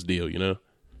Mahomes deal, you know?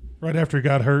 Right after he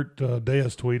got hurt,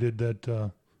 Diaz tweeted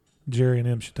that Jerry and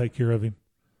them should take care of him.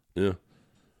 Yeah.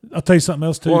 I'll tell you something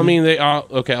else, too. Well, I mean,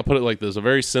 okay, I'll put it like this. A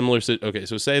very similar okay,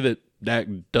 so say that Dak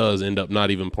does end up not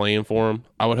even playing for him.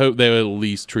 I would hope they would at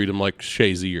least treat him like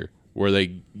Shazier, where they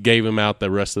gave him out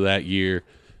the rest of that year.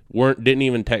 Didn't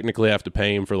even technically have to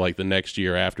pay him for like the next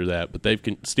year after that, but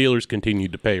Steelers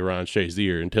continued to pay Ryan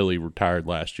Shazier until he retired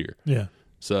last year. Yeah.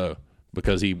 So,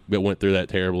 because he went through that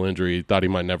terrible injury, he thought he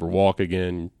might never walk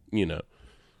again, you know.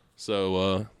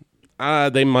 So,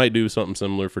 they might do something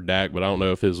similar for Dak, but I don't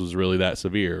know if his was really that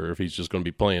severe or if he's just going to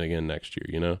be playing again next year,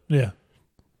 you know? Yeah.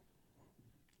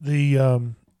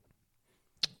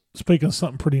 Speaking of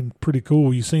something pretty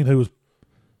cool, you seen who was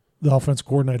the offensive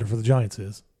coordinator for the Giants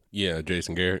is? Yeah,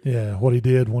 Jason Garrett. Yeah, what he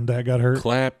did when Dak got hurt.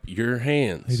 Clap your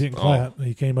hands. He didn't clap.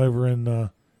 He came over and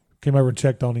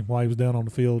checked on him while he was down on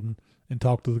the field and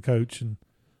talked to the coach. And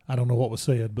I don't know what was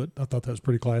said, but I thought that was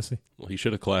pretty classy. Well, he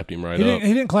should have clapped him right He up.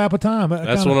 didn't clap a time.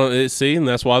 That's and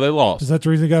that's why they lost. Is that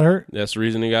the reason he got hurt? That's the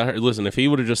reason he got hurt. Listen, if he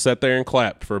would have just sat there and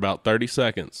clapped for about 30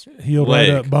 seconds, Healed right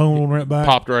up, bone right back.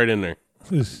 Popped right in there.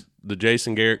 The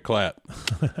Jason Garrett clap.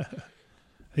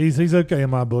 He's okay in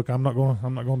my book. I'm not going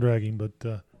to drag him,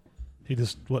 but he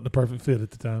just wasn't a perfect fit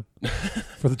at the time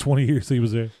for the 20 years he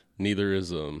was there. Neither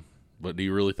is But do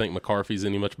you really think McCarthy's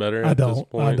any much better? I This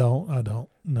point? I don't.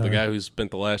 No. The guy who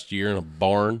spent the last year in a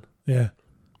barn, yeah,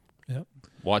 yep.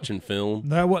 watching film.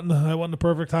 That wasn't the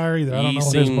perfect hire either. I don't know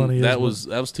what his money is. That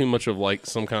was too much of like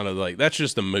some kind of like that's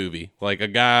just a movie. Like a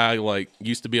guy like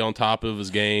used to be on top of his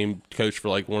game, coached for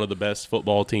like one of the best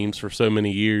football teams for so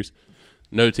many years.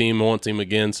 No team wants him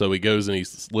again, so he goes and he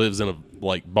lives in a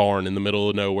like barn in the middle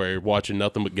of nowhere, watching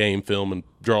nothing but game film and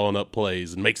drawing up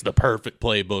plays, and makes the perfect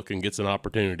playbook and gets an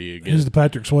opportunity again. He's the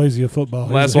Patrick Swayze of football.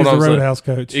 That's he's what the I'm saying. Roadhouse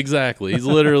coach. Exactly. He's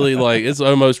literally like it's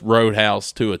almost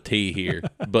Roadhouse to a T here,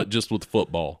 but just with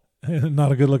football.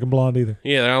 Not a good looking blonde either.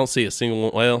 Yeah, I don't see a single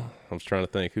one. Well, I was trying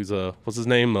to think who's what's his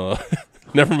name?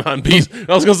 Never mind.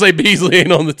 I was gonna say Beasley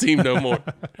ain't on the team no more.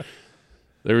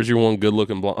 There's your one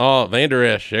good-looking blonde. Oh, Van Der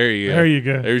Esch. There you go. There you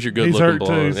go. There's your good-looking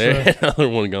blonde. Too, so. Another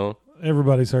one gone.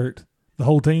 Everybody's hurt. The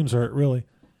whole team's hurt, really.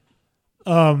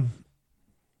 We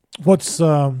was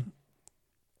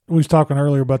talking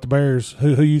earlier about the Bears.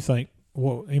 Who you think?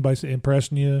 Anybody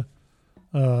impressing you?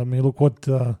 I mean, look what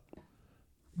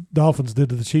Dolphins did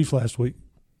to the Chiefs last week.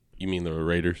 You mean the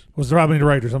Raiders? The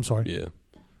Raiders. I'm sorry. Yeah.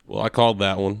 Well, I called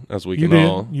that one, as we You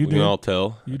can did. all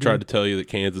tell. I tried to tell you that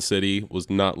Kansas City was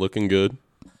not looking good.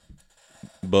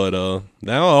 But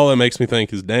now all that makes me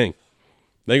think is, dang,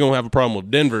 they're going to have a problem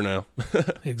with Denver now.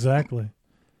 Exactly.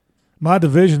 My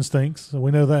division stinks, so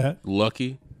we know that.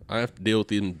 Lucky. I have to deal with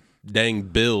the dang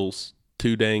Bills.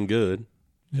 Too dang good.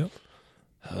 Yep.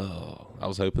 Oh, I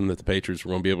was hoping that the Patriots were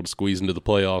going to be able to squeeze into the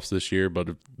playoffs this year, but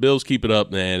if Bills keep it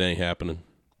up, it ain't happening.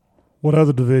 What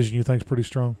other division you think is pretty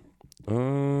strong?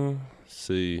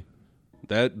 See.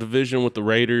 That division with the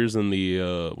Raiders and the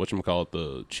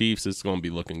the Chiefs, it's going to be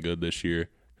looking good this year.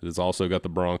 It's also got the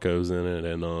Broncos in it,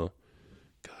 and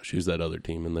who's that other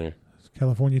team in there?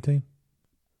 California team?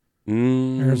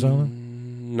 Arizona?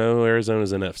 No,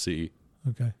 Arizona's NFC.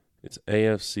 Okay. It's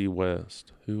AFC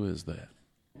West. Who is that?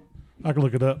 I can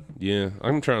look it up. Yeah,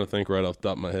 I'm trying to think right off the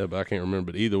top of my head, but I can't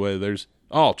remember. But either way, there's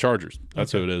Chargers.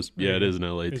 That's who it is. Yeah, it is an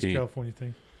LA It's team. a California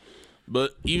team.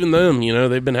 But even them,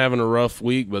 they've been having a rough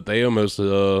week, but they almost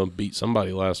beat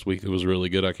somebody last week who was really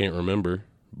good. I can't remember.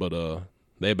 But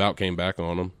they about came back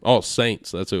on them. Oh,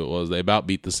 Saints. That's who it was. They about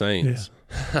beat the Saints.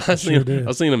 Yeah. I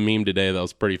seen a meme today that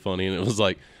was pretty funny, and it was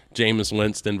like Jameis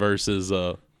Winston versus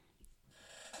Drew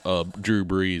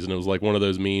Brees, and it was like one of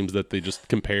those memes that they just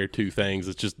compare two things.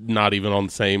 It's just not even on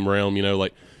the same realm,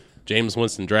 like Jameis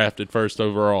Winston drafted first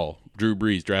overall. Drew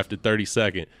Brees drafted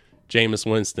 32nd. Jameis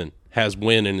Winston has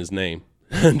win in his name.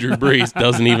 Drew Brees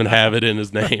doesn't even have it in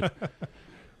his name.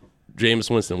 Jameis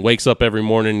Winston wakes up every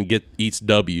morning and eats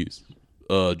W's.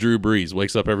 Drew Brees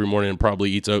wakes up every morning and probably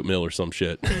eats oatmeal or some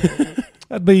shit.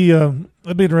 That'd be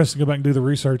interesting to go back and do the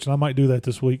research, and I might do that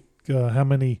this week. How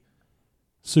many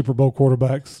Super Bowl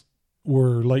quarterbacks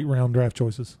were late round draft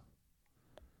choices?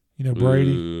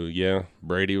 Brady. Yeah,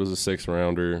 Brady was a 6th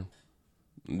rounder.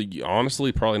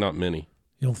 Honestly, probably not many.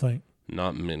 You don't think?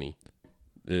 Not many.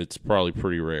 It's probably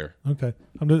pretty rare. Okay,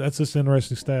 that's just an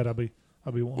interesting stat. I'll be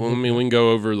wanting. Well, I mean, we can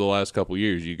go over the last couple of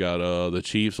years. You got the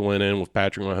Chiefs went in with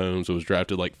Patrick Mahomes, who was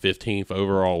drafted like 15th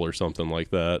overall or something like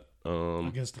that.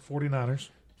 Against the 49ers.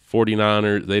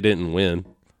 49ers, they didn't win.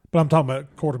 But I'm talking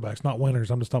about quarterbacks, not winners.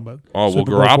 I'm just talking about.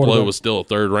 Garoppolo was still a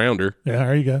 3rd rounder. Yeah,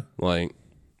 there you go.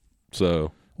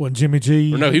 Wasn't Jimmy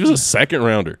G? Or no, he was a 2nd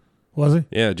rounder. Was he?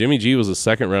 Yeah, Jimmy G was a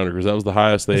 2nd rounder because that was the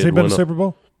highest they Has had he been won to Super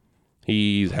Bowl?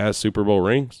 He has Super Bowl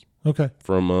rings. Okay.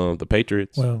 from the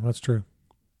Patriots. Well, that's true.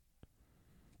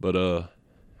 But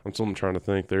I'm trying to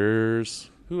think. There's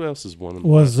who else has won in the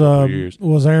last couple of years?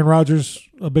 Was Aaron Rodgers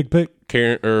a big pick?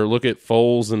 Or look at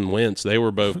Foles and Wentz. They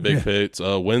were both big picks.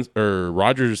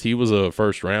 Rodgers, he was a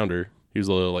first rounder. He was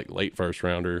a late first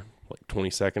rounder, like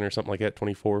 22nd or something like that,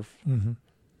 24th. Mm-hmm.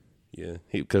 Yeah,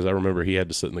 because I remember he had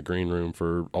to sit in the green room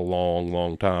for a long,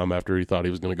 long time after he thought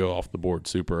he was going to go off the board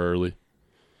super early.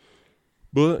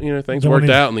 But things worked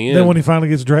out in the end. Then when he finally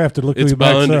gets drafted, look who he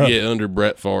backs up. Under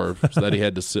Brett Favre, so that he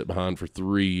had to sit behind for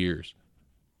 3 years,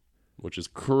 which is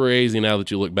crazy now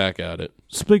that you look back at it.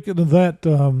 Speaking of that,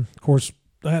 of course,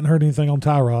 I hadn't heard anything on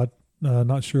Tyrod.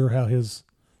 Not sure how his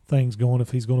thing's going,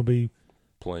 if he's going to be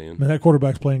playing. I mean, that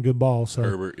quarterback's playing good ball, so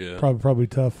Herbert, yeah. probably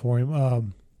tough for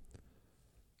him.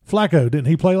 Flacco, didn't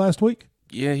he play last week?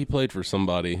 Yeah, he played for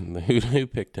somebody. Who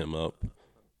picked him up?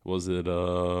 Was it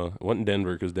it wasn't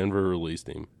Denver, because Denver released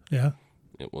him. Yeah.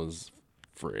 It was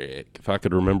frick. If I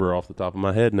could remember off the top of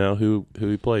my head now who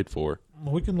he played for.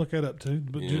 Well, we can look that up too.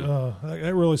 But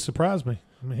that really surprised me.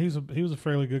 I mean, he was a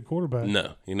fairly good quarterback.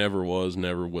 No, he never was,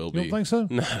 never will be. You don't think so?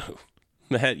 No.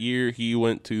 That year he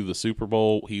went to the Super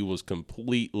Bowl, he was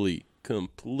completely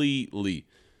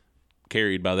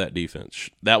carried by that defense.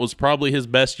 That was probably his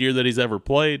best year that he's ever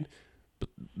played. But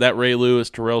that Ray Lewis,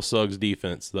 Terrell Suggs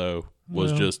defense, though,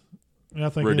 was just I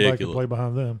think ridiculous. Anybody could play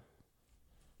behind them.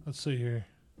 Let's see here.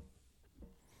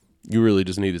 You really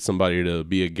just needed somebody to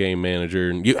be a game manager.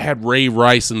 And you had Ray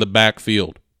Rice in the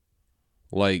backfield.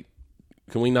 Like,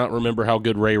 can we not remember how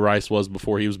good Ray Rice was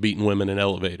before he was beating women in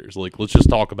elevators? Like, let's just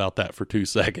talk about that for 2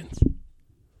 seconds.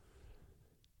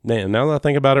 Man, now that I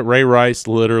think about it, Ray Rice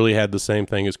literally had the same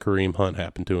thing as Kareem Hunt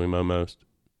happen to him almost.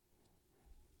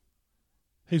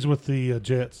 He's with the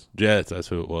Jets. Jets, that's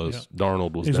who it was. Yeah.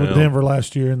 Darnold was He's down. with Denver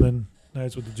last year, and then now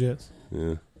he's with the Jets.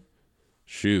 Yeah.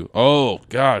 Shoot. Oh,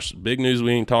 gosh. Big news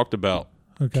we ain't talked about.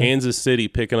 Okay. Kansas City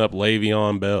picking up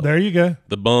Le'Veon Bell. There you go.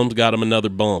 The bums got him another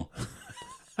bum.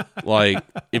 Like,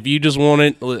 if you just want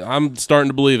it, I'm starting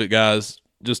to believe it, guys.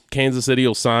 Just Kansas City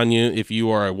will sign you. If you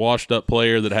are a washed-up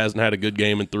player that hasn't had a good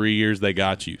game in 3 years, they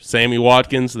got you. Sammy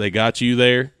Watkins, they got you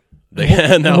there.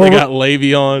 Now they got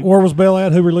Le'Veon. Where was Bell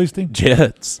at? Who released him?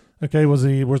 Jets. Okay, was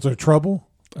there trouble?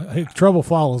 Trouble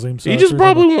follows him. So He just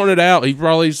probably wanted out. He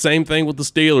probably same thing with the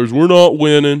Steelers. We're not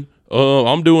winning.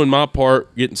 I'm doing my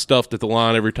part, getting stuffed at the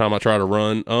line every time I try to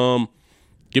run.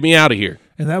 Get me out of here.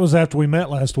 And that was after we met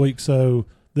last week, so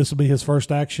this will be his first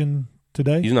action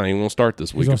today. He's not even going to start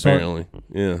this week, gonna apparently.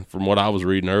 Yeah, from what I was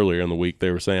reading earlier in the week,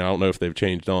 they were saying, I don't know if they've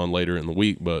changed on later in the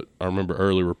week, but I remember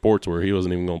early reports where he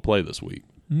wasn't even going to play this week.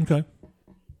 Okay.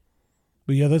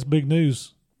 But, yeah, that's big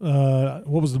news. What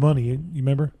was the money? You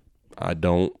remember? I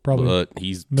don't, Probably but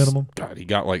he's minimum. God, he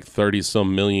got like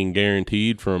 30-some million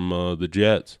guaranteed from the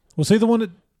Jets. Was he the one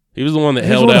that He was the one that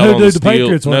He's held the one out who on the did the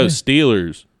Patriots, wasn't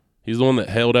Steelers. He's the one that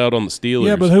held out on the Steelers.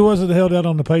 Yeah, but who was it that held out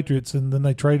on the Patriots and then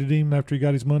they traded him after he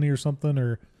got his money or something,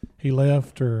 or he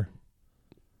left, or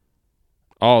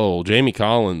Jamie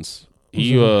Collins.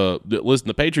 He listen,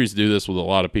 the Patriots do this with a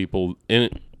lot of people.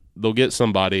 They'll get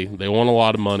somebody, they want a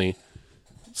lot of money.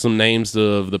 Some names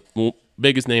of the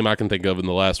biggest name I can think of in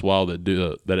the last while that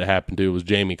it happened to was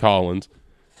Jamie Collins.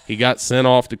 He got sent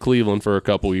off to Cleveland for a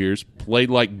couple years,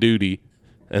 played like duty,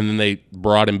 and then they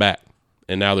brought him back.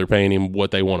 And now they're paying him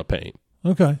what they want to pay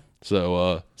him. okay.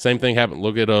 So same thing happened.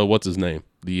 Look at what's his name,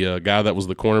 the guy that was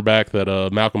the cornerback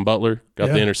that Malcolm Butler got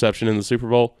the interception in the Super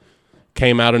Bowl.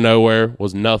 Came out of nowhere,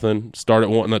 was nothing. Started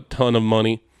wanting a ton of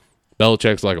money.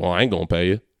 Belichick's like, well, I ain't gonna pay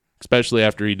you, especially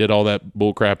after he did all that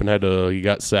bull crap and he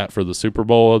got sat for the Super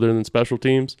Bowl other than special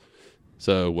teams.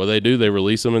 So what they do, they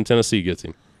release him and Tennessee gets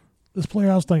him. This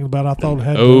player I was thinking about, I thought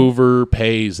had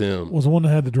Overpays him. was the one that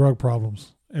had the drug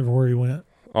problems everywhere he went.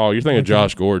 Oh, you're thinking of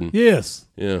Josh Gordon. Yes.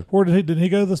 Yeah. Where did he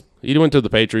go? He went to the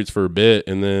Patriots for a bit,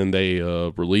 and then they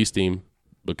released him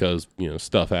because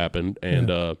stuff happened,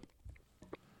 and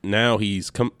now he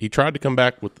tried to come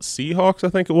back with the Seahawks, I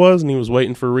think it was, and he was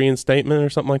waiting for reinstatement or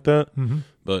something like that. Mm-hmm.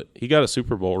 But he got a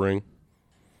Super Bowl ring,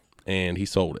 and he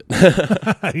sold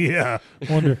it. Yeah.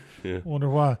 Wonder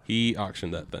why. He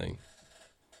auctioned that thing.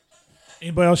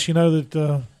 Anybody else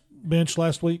that benched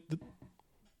last week?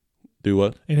 Do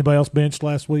what? Anybody else benched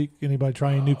last week? Anybody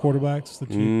trying new quarterbacks? That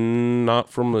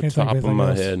Not from the Can't think top of of my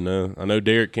anything else. head, no. I know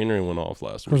Derrick Henry went off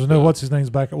last Of course, week. I know what's his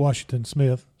name's back at Washington,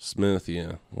 Smith. Smith,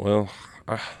 yeah. Well,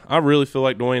 I really feel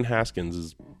like Dwayne Haskins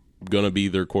is going to be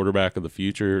their quarterback of the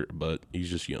future, but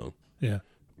he's just young. Yeah.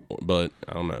 But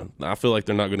I don't know. I feel like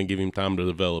they're not going to give him time to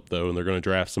develop, though, and they're going to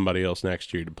draft somebody else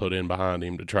next year to put in behind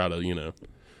him to try to,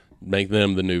 make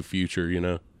them the new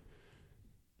future,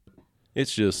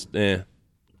 It's just,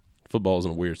 Football's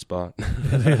in a weird spot.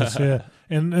 It is, yeah.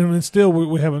 And still,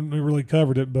 we haven't really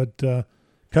covered it, but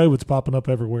COVID's popping up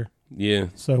everywhere. Yeah.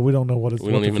 So we don't know what it's.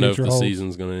 We don't even know if the holds.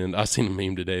 season's going to end. I seen a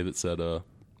meme today that said,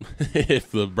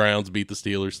 if the Browns beat the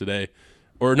Steelers today,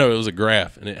 or no, it was a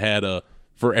graph, and it had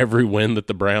for every win that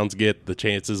the Browns get, the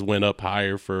chances went up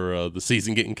higher for the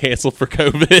season getting canceled for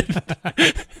COVID.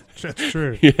 That's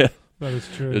true. Yeah. That is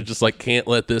true. It's just like, can't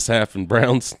let this happen.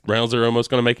 Browns are almost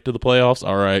going to make it to the playoffs.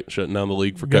 All right, shutting down the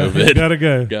league for COVID. Gotta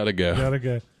go. Gotta go. Gotta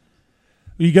go.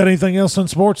 You got anything else in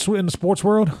the sports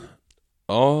world?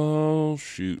 Oh,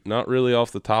 shoot. Not really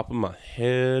off the top of my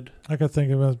head. I got to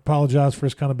think of. I apologize for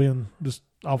us kind of being just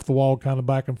off the wall, kind of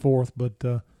back and forth, but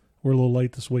we're a little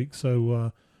late this week.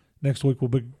 So next week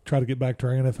we'll try to get back to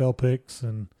our NFL picks,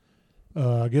 and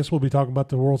I guess we'll be talking about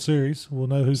the World Series. We'll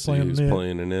know who's playing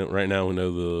in it. Right now we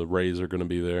know the Rays are going to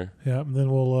be there. Yeah, and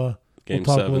then we'll Game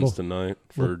we'll 7's tonight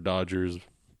for Dodgers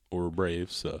or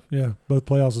Braves. So yeah, both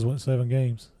playoffs went 7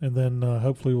 games, and then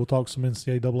hopefully we'll talk some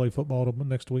NCAA football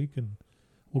next week, and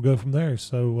we'll go from there.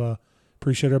 So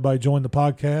appreciate everybody joining the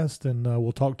podcast, and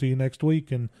we'll talk to you next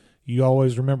week. And you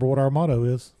always remember what our motto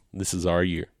is. This is our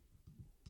year.